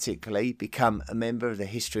automatically become a member of the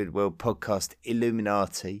History of the World podcast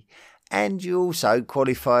Illuminati, and you also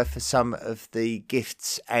qualify for some of the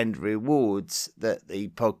gifts and rewards that the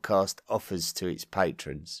podcast offers to its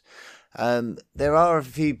patrons. There are a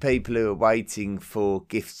few people who are waiting for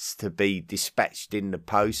gifts to be dispatched in the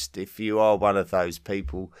post. If you are one of those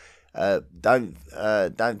people, don't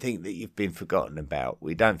think that you've been forgotten about.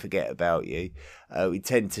 We don't forget about you. We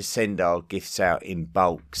tend to send our gifts out in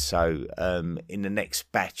bulk, so in the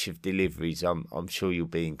next batch of deliveries, I'm sure you'll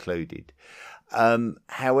be included.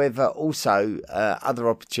 However, also other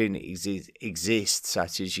opportunities exist,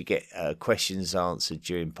 such as you get questions answered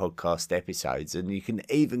during podcast episodes, and you can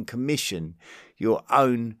even commission your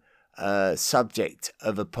own subject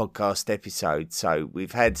of a podcast episode. So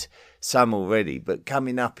we've had some already, but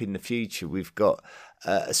coming up in the future, we've got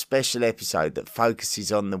a special episode that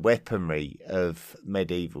focuses on the weaponry of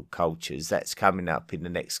medieval cultures. That's coming up in the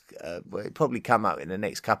next, it'll probably come up in the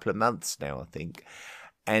next couple of months now, I think.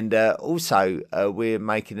 And also, we're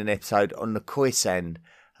making an episode on the Khoisan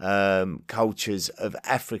cultures of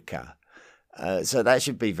Africa. So that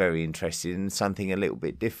should be very interesting and something a little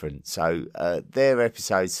bit different. So they're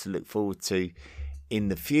episodes to look forward to in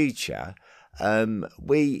the future.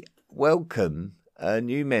 We welcome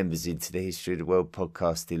new members into the History of the World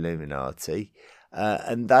podcast Illuminati,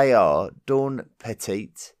 and they are Dawn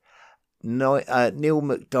Petite, Neil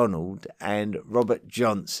MacDonald and Robert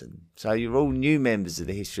Johnson. So you're all new members of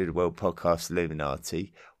the History of the World podcast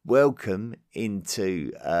Illuminati. Welcome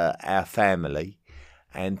into our family,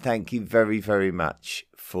 and thank you very, very much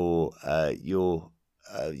for your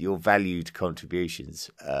valued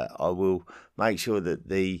contributions. I will make sure that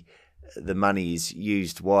the money is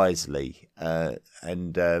used wisely,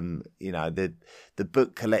 and the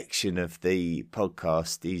book collection of the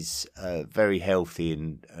podcast is very healthy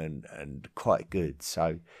and quite good.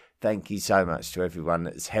 So thank you so much to everyone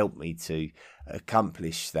that's helped me to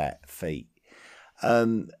accomplish that feat.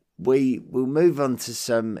 We will move on to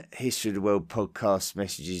some History of the World podcast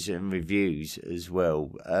messages and reviews as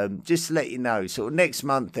well. Just to let you know, sort of next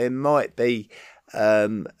month there might be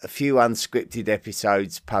a few unscripted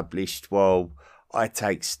episodes published while I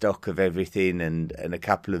take stock of everything, and a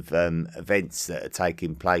couple of events that are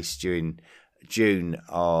taking place during June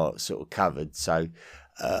are sort of covered. So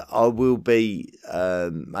I will be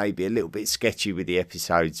maybe a little bit sketchy with the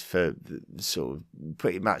episodes for sort of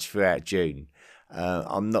pretty much throughout June.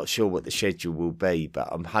 I'm not sure what the schedule will be, but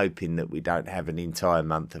I'm hoping that we don't have an entire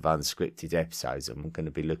month of unscripted episodes. I'm going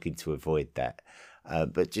to be looking to avoid that.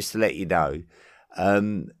 But just to let you know,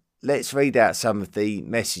 let's read out some of the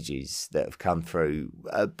messages that have come through.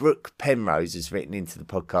 Brooke Penrose has written into the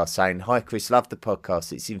podcast saying, "Hi Chris, love the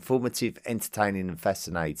podcast. It's informative, entertaining and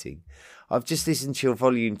fascinating. I've just listened to your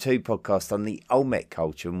Volume 2 podcast on the Olmec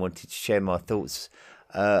culture and wanted to share my thoughts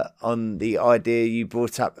on the idea you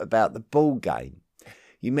brought up about the ball game.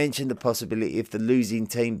 You mentioned the possibility of the losing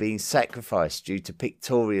team being sacrificed due to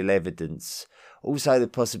pictorial evidence. Also the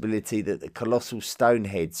possibility that the colossal stone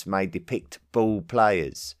heads may depict ball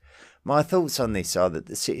players. My thoughts on this are that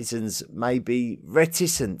the citizens may be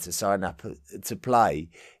reticent to sign up to play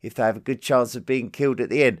if they have a good chance of being killed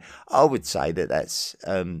at the end." I would say that that's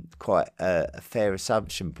quite a fair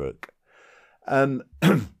assumption, Brooke.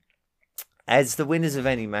 As the winners of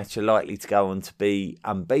any match are likely to go on to be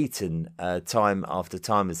unbeaten time after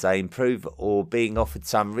time as they improve, or being offered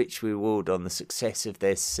some rich reward on the success of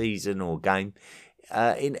their season or game,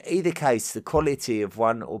 in either case, the quality of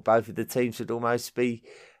one or both of the teams would almost be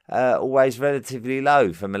always relatively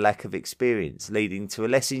low from a lack of experience, leading to a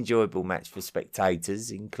less enjoyable match for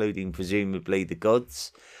spectators, including presumably the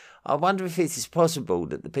gods. I wonder if it is possible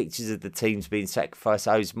that the pictures of the teams being sacrificed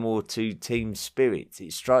owes more to team spirit.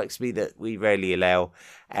 It strikes me that we rarely allow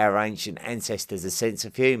our ancient ancestors a sense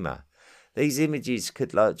of humour. These images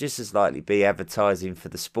could just as likely be advertising for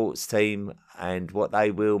the sports team and what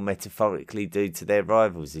they will metaphorically do to their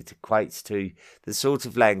rivals. It equates to the sort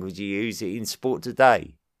of language you use in sport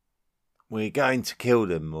today. We're going to kill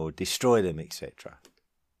them or destroy them, etc.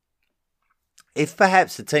 If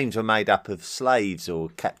perhaps the teams were made up of slaves or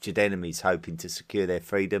captured enemies hoping to secure their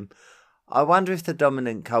freedom, I wonder if the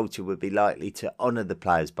dominant culture would be likely to honour the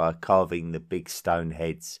players by carving the big stone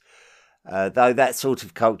heads. Though that sort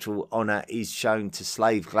of cultural honour is shown to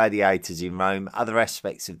slave gladiators in Rome, other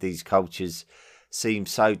aspects of these cultures seem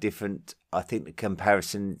so different, I think the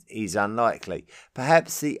comparison is unlikely.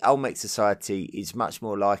 Perhaps the Olmec society is much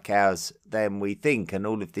more like ours than we think, and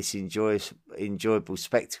all of this enjoyable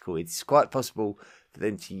spectacle, it's quite possible for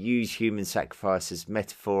them to use human sacrifice as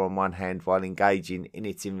metaphor on one hand while engaging in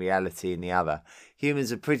it in reality in the other.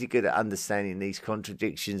 Humans are pretty good at understanding these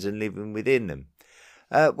contradictions and living within them.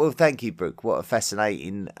 Well, thank you, Brooke. What a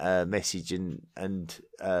fascinating message, and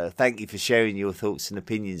thank you for sharing your thoughts and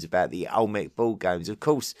opinions about the Olmec ball games. Of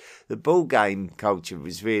course, the ball game culture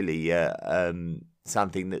was really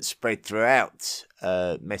something that spread throughout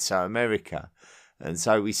Mesoamerica, and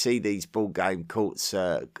so we see these ball game courts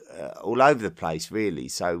all over the place, really.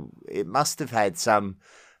 So it must have had some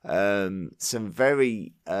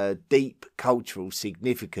very deep cultural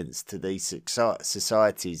significance to these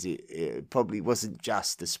societies. It probably wasn't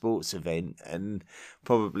just a sports event, and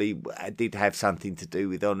probably did have something to do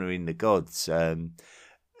with honouring the gods, and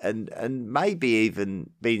maybe even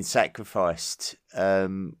being sacrificed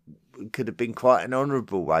could have been quite an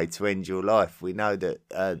honourable way to end your life. We know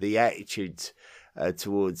that the attitude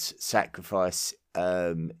towards sacrifice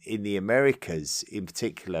in the Americas, in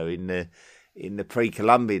particular in the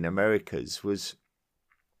pre-Columbian Americas, was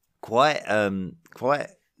quite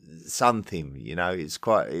something. You know,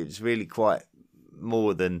 it's really quite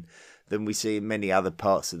more than we see in many other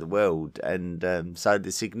parts of the world, and so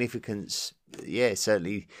the significance,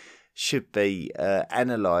 certainly should be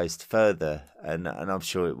analysed further, and I'm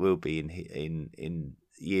sure it will be in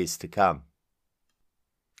years to come.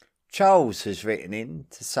 Charles has written in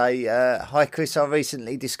to say, "Hi Chris, I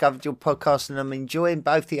recently discovered your podcast and I'm enjoying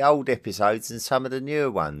both the old episodes and some of the newer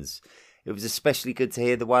ones. It was especially good to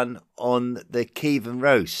hear the one on the Kievan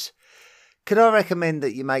Rus. Could I recommend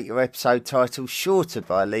that you make your episode title shorter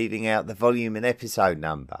by leaving out the volume and episode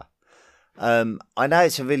number? I know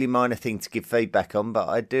it's a really minor thing to give feedback on, but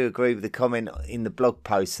I do agree with the comment in the blog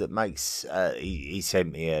post that makes, he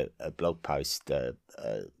sent me a blog post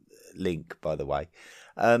link, by the way,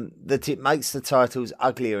 that it makes the titles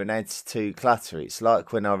uglier and adds to clutter. It's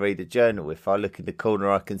like when I read a journal. If I look in the corner,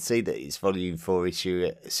 I can see that it's volume 4, issue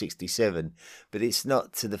 67, but it's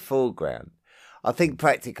not to the foreground. I think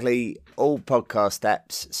practically all podcast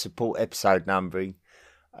apps support episode numbering,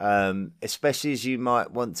 especially as you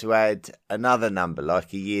might want to add another number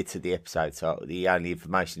like a year to the episode title. The only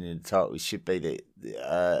information in the title should be that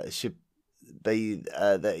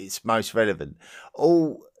that it's most relevant.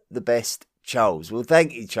 All the best, Charles. Well,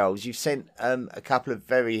 thank you, Charles. You've sent a couple of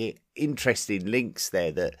very interesting links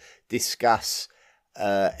there that discuss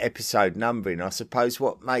episode numbering. I suppose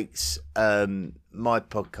what makes my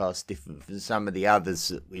podcast different from some of the others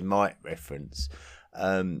that we might reference,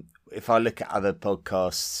 if I look at other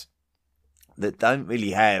podcasts that don't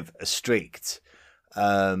really have a strict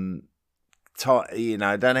don't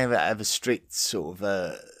have a strict sort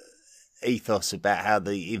of ethos about how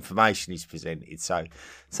the information is presented. So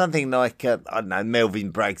something like I don't know,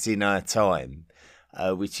 Melvin Bragg's In Our Time,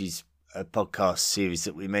 which is a podcast series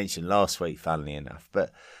that we mentioned last week, funnily enough.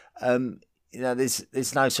 But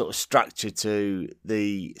there's no sort of structure to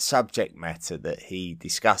the subject matter that he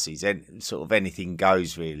discusses, and sort of anything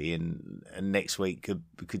goes really. And next week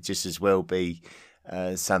could just as well be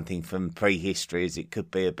something from prehistory as it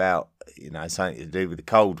could be about something to do with the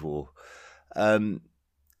Cold War.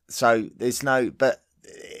 So there's no, but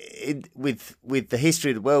with the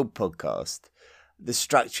History of the World podcast, the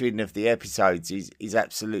structuring of the episodes is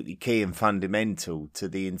absolutely key and fundamental to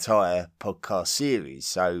the entire podcast series.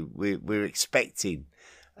 So we're expecting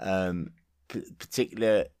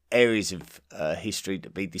particular areas of history to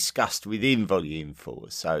be discussed within Volume 4.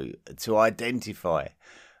 So to identify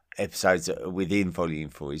episodes that are within Volume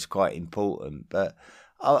 4 is quite important. But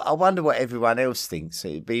I wonder what everyone else thinks.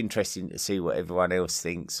 It'd be interesting to see what everyone else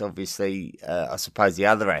thinks. Obviously, I suppose the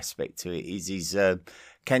other aspect to it is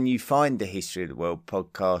can you find the History of the World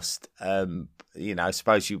podcast? I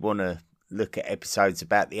suppose you want to look at episodes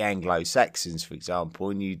about the Anglo-Saxons, for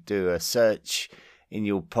example, and you do a search in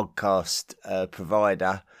your podcast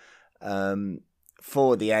provider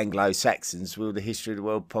for the Anglo-Saxons. Will the History of the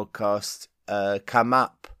World podcast come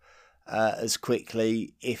up as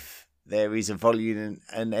quickly if there is a volume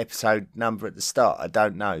and episode number at the start? I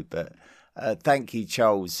don't know, but thank you,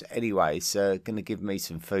 Charles. Anyway, it's going to give me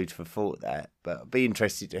some food for thought, that. But I'll be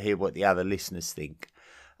interested to hear what the other listeners think.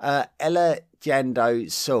 Ella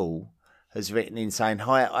Jando Saul has written in saying,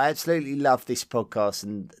 "Hi, I absolutely love this podcast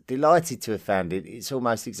and delighted to have found it. It's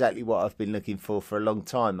almost exactly what I've been looking for a long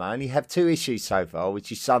time. I only have 2 issues so far,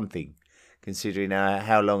 which is something, considering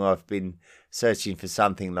how long I've been searching for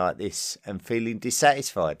something like this and feeling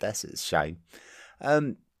dissatisfied. That's a shame.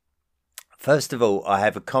 First of all, I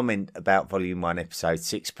have a comment about Volume 1, Episode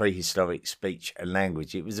 6, Prehistoric Speech and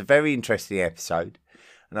Language. It was a very interesting episode,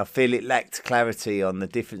 and I feel it lacked clarity on the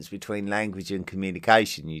difference between language and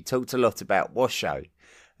communication. You talked a lot about Washoe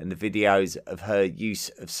and the videos of her use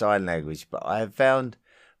of sign language, but I have found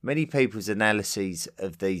many people's analyses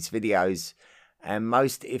of these videos and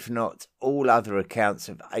most, if not all, other accounts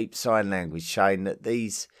of ape sign language showing that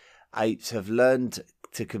these apes have learned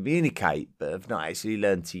to communicate but have not actually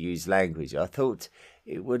learned to use language. I thought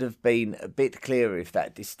it would have been a bit clearer if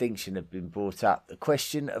that distinction had been brought up. The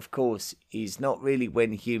question, of course, is not really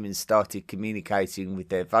when humans started communicating with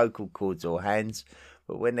their vocal cords or hands,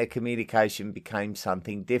 but when their communication became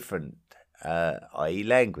something different, i.e.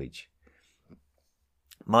 language.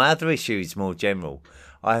 My other issue is more general.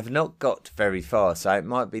 I have not got very far, so it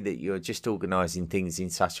might be that you're just organising things in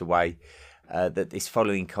such a way that this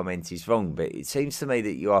following comment is wrong, but it seems to me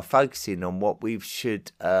that you are focusing on what we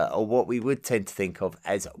should or what we would tend to think of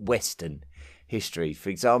as Western history. For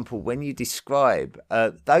example, when you describe,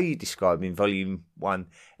 though you describe in Volume 1,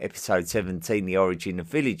 Episode 17, the origin of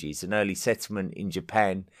villages, an early settlement in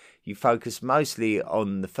Japan, you focus mostly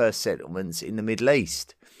on the first settlements in the Middle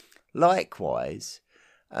East. Likewise,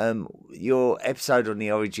 your episode on the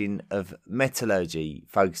origin of metallurgy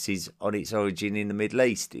focuses on its origin in the Middle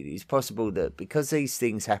East. It is possible that because these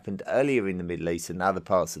things happened earlier in the Middle East than other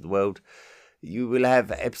parts of the world, you will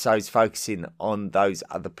have episodes focusing on those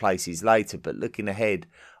other places later, but looking ahead,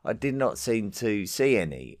 I did not seem to see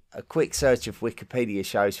any. A quick search of Wikipedia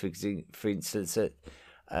shows, for instance, that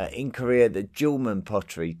in Korea, the Julmun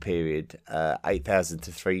pottery period, 8,000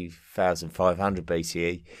 to 3,500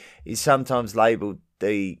 BCE, is sometimes labelled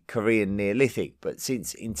the Korean Neolithic, but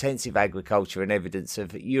since intensive agriculture and evidence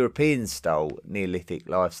of European-style Neolithic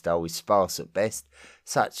lifestyle is sparse at best,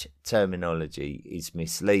 such terminology is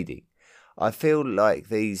misleading. I feel like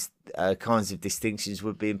these kinds of distinctions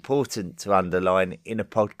would be important to underline in a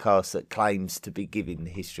podcast that claims to be giving the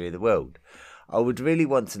history of the world. I would really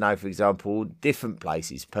want to know, for example, different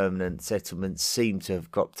places permanent settlements seem to have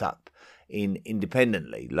cropped up in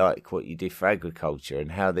independently, like what you did for agriculture,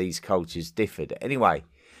 and how these cultures differed. Anyway,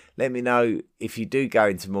 let me know if you do go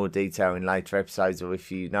into more detail in later episodes, or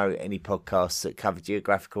if you know any podcasts that cover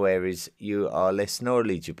geographical areas you are less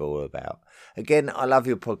knowledgeable about. Again, I love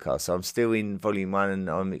your podcast. I'm still in volume 1 and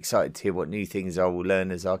I'm excited to hear what new things I will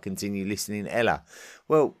learn as I continue listening. Ella,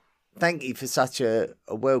 well, thank you for such a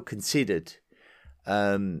well-considered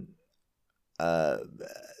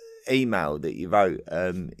email that you wrote.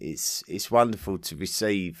 It's wonderful to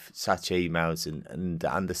receive such emails and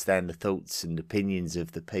understand the thoughts and opinions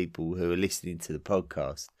of the people who are listening to the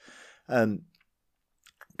podcast.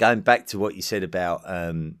 Going back to what you said about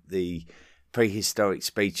the prehistoric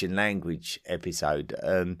speech and language episode,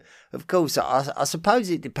 of course, I suppose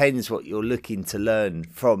it depends what you're looking to learn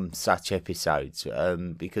from such episodes,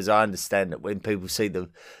 because I understand that when people see the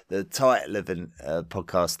title of a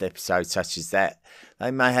podcast episode such as that,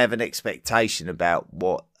 they may have an expectation about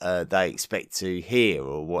what they expect to hear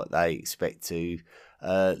or what they expect to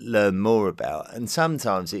learn more about. And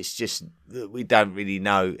sometimes it's just that we don't really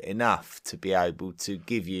know enough to be able to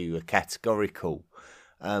give you a categorical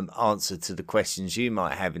answer to the questions you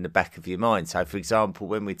might have in the back of your mind. So, for example,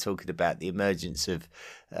 when we're talking about the emergence of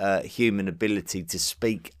human ability to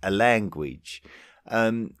speak a language,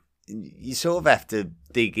 you sort of have to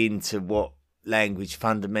dig into what language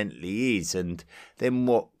fundamentally is, and then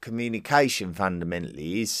what communication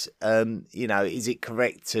fundamentally is. Is it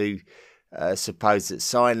correct to suppose that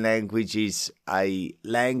sign language is a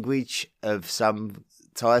language of some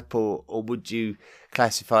type, or would you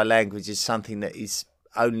classify language as something that is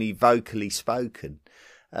only vocally spoken?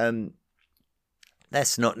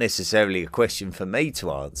 That's not necessarily a question for me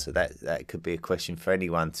to answer. That could be a question for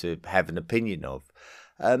anyone to have an opinion of.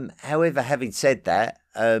 However, having said that,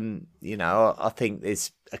 I think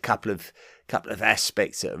there's a couple of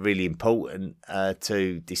aspects that are really important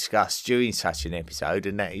to discuss during such an episode,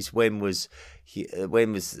 and that is when was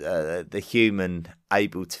the human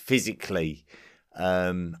able to physically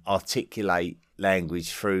articulate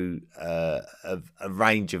language through a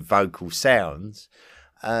range of vocal sounds,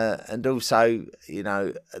 and also,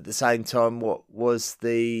 at the same time, what was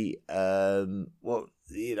the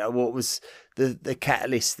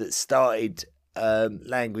catalyst that started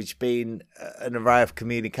language being an array of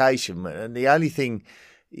communication. And the only thing,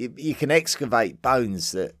 you can excavate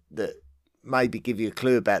bones that maybe give you a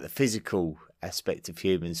clue about the physical aspect of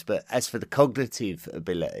humans, but as for the cognitive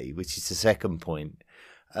ability, which is the second point,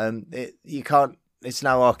 you can't. There's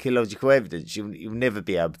no archaeological evidence. You'll never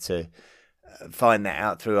be able to find that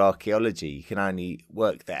out through archaeology. You can only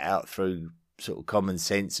work that out through sort of common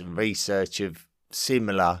sense and research of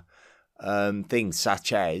similar things,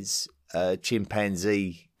 such as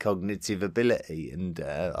chimpanzee cognitive ability. And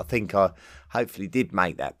I think I hopefully did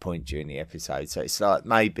make that point during the episode. So it's like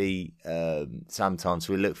maybe sometimes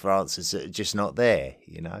we look for answers that are just not there,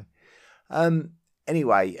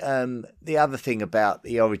 Anyway, the other thing about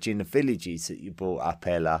the origin of villages that you brought up,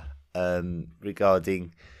 Ella,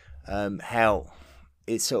 regarding how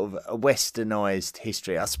it's sort of a westernised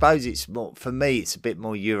history. I suppose it's more, for me, it's a bit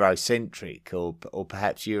more Eurocentric or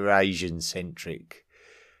perhaps Eurasian-centric,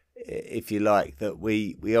 if you like, that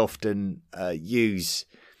we often use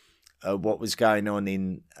what was going on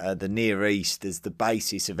in the Near East as the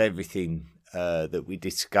basis of everything that we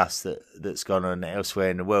discuss that's gone on elsewhere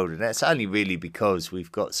in the world. And that's only really because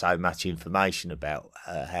we've got so much information about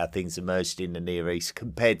how things emerged in the Near East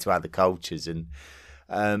compared to other cultures. And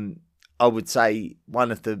I would say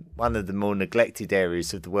one of the more neglected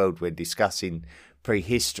areas of the world when discussing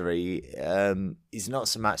prehistory is not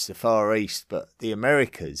so much the Far East, but the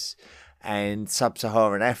Americas and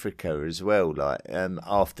Sub-Saharan Africa as well. Like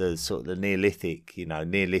after sort of the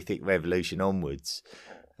Neolithic revolution onwards,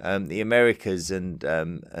 the Americas and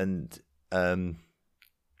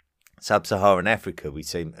Sub-Saharan Africa we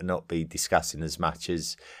seem to not be discussing as much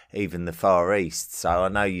as even the Far East. So I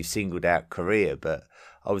know you singled out Korea, but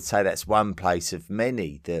I would say that's one place of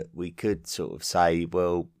many that we could sort of say,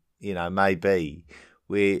 well, maybe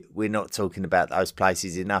we're not talking about those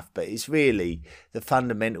places enough. But it's really the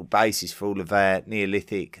fundamental basis for all of our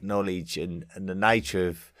Neolithic knowledge, and the nature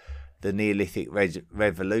of the Neolithic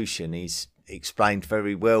revolution is explained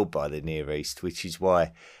very well by the Near East, which is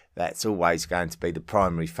why that's always going to be the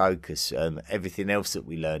primary focus. Everything else that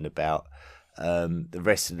we learn about the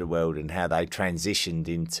rest of the world and how they transitioned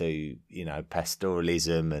into,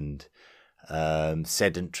 pastoralism and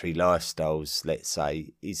sedentary lifestyles, let's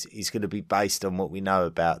say, is going to be based on what we know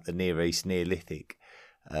about the Near East Neolithic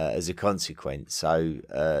as a consequence. So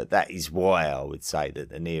that is why I would say that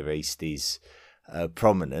the Near East is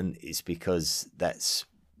prominent. It's because that's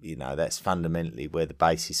fundamentally where the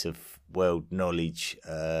basis of world knowledge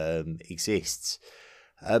exists.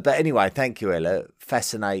 But anyway, thank you, Ella.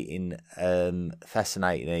 Fascinating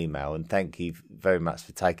email, and thank you very much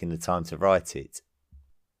for taking the time to write it.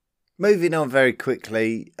 Moving on very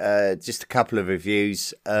quickly, just a couple of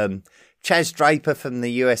reviews. Chaz Draper from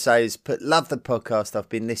the USA has put, love the podcast. I've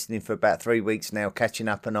been listening for about 3 weeks now, catching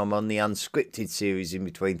up, and I'm on the unscripted series in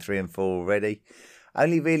between 3 and 4 already.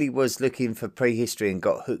 Only really was looking for prehistory and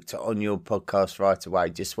got hooked on your podcast right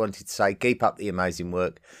away. Just wanted to say, keep up the amazing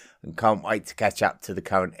work and can't wait to catch up to the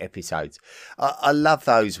current episodes. I love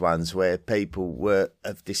those ones where people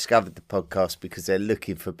have discovered the podcast because they're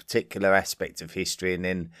looking for a particular aspect of history and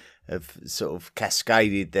then have sort of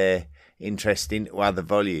cascaded their interest into other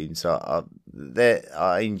volumes. I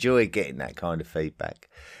enjoy getting that kind of feedback.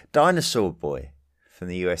 Dinosaur Boy from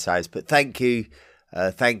the USA, but thank you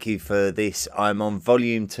for this. I'm on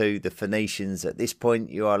volume 2, The Phoenicians. At this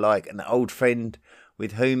point, you are like an old friend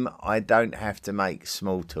with whom I don't have to make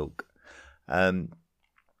small talk.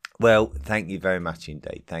 Well, thank you very much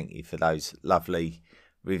indeed. Thank you for those lovely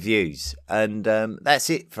reviews. And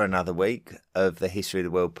that's it for another week of the History of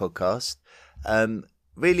the World podcast.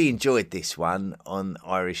 Really enjoyed this one on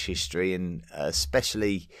Irish history, and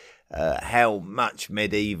especially how much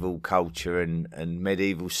medieval culture and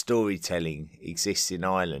medieval storytelling exists in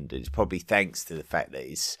Ireland. It's probably thanks to the fact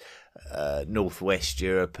that it's northwest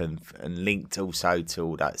Europe and linked also to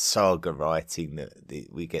all that saga writing that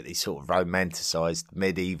we get these sort of romanticised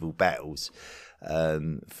medieval battles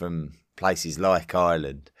from places like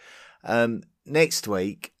Ireland. Next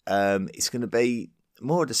week it's going to be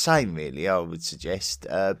more of the same, really, I would suggest,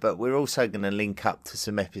 but we're also going to link up to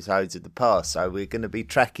some episodes of the past. So we're going to be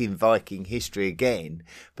tracking Viking history again,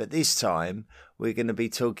 but this time we're going to be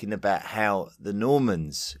talking about how the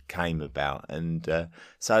Normans came about. And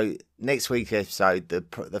so next week's episode,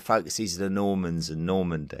 the focus is the Normans and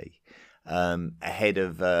Normandy, ahead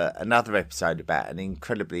of another episode about an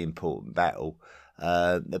incredibly important battle,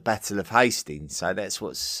 the Battle of Hastings. So that's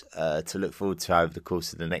what's to look forward to over the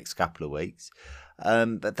course of the next couple of weeks.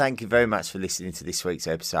 But thank you very much for listening to this week's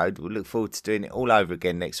episode. We'll look forward to doing it all over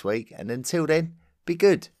again next week. And until then, be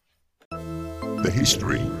good. The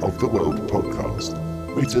History of the World podcast,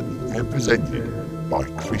 written and presented by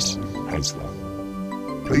Chris Hasler.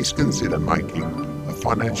 Please consider making a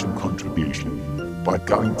financial contribution by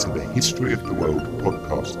going to the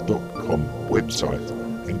historyoftheworldpodcast.com website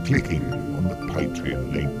and clicking on the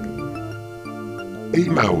Patreon link.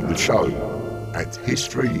 Email the show at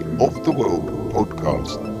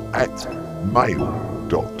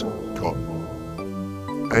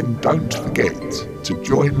historyoftheworldpodcast@mail.com. And don't forget to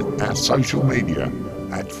join our social media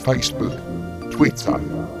at Facebook, Twitter,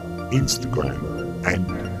 Instagram and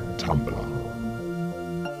Tumblr.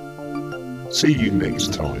 See you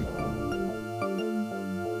next time.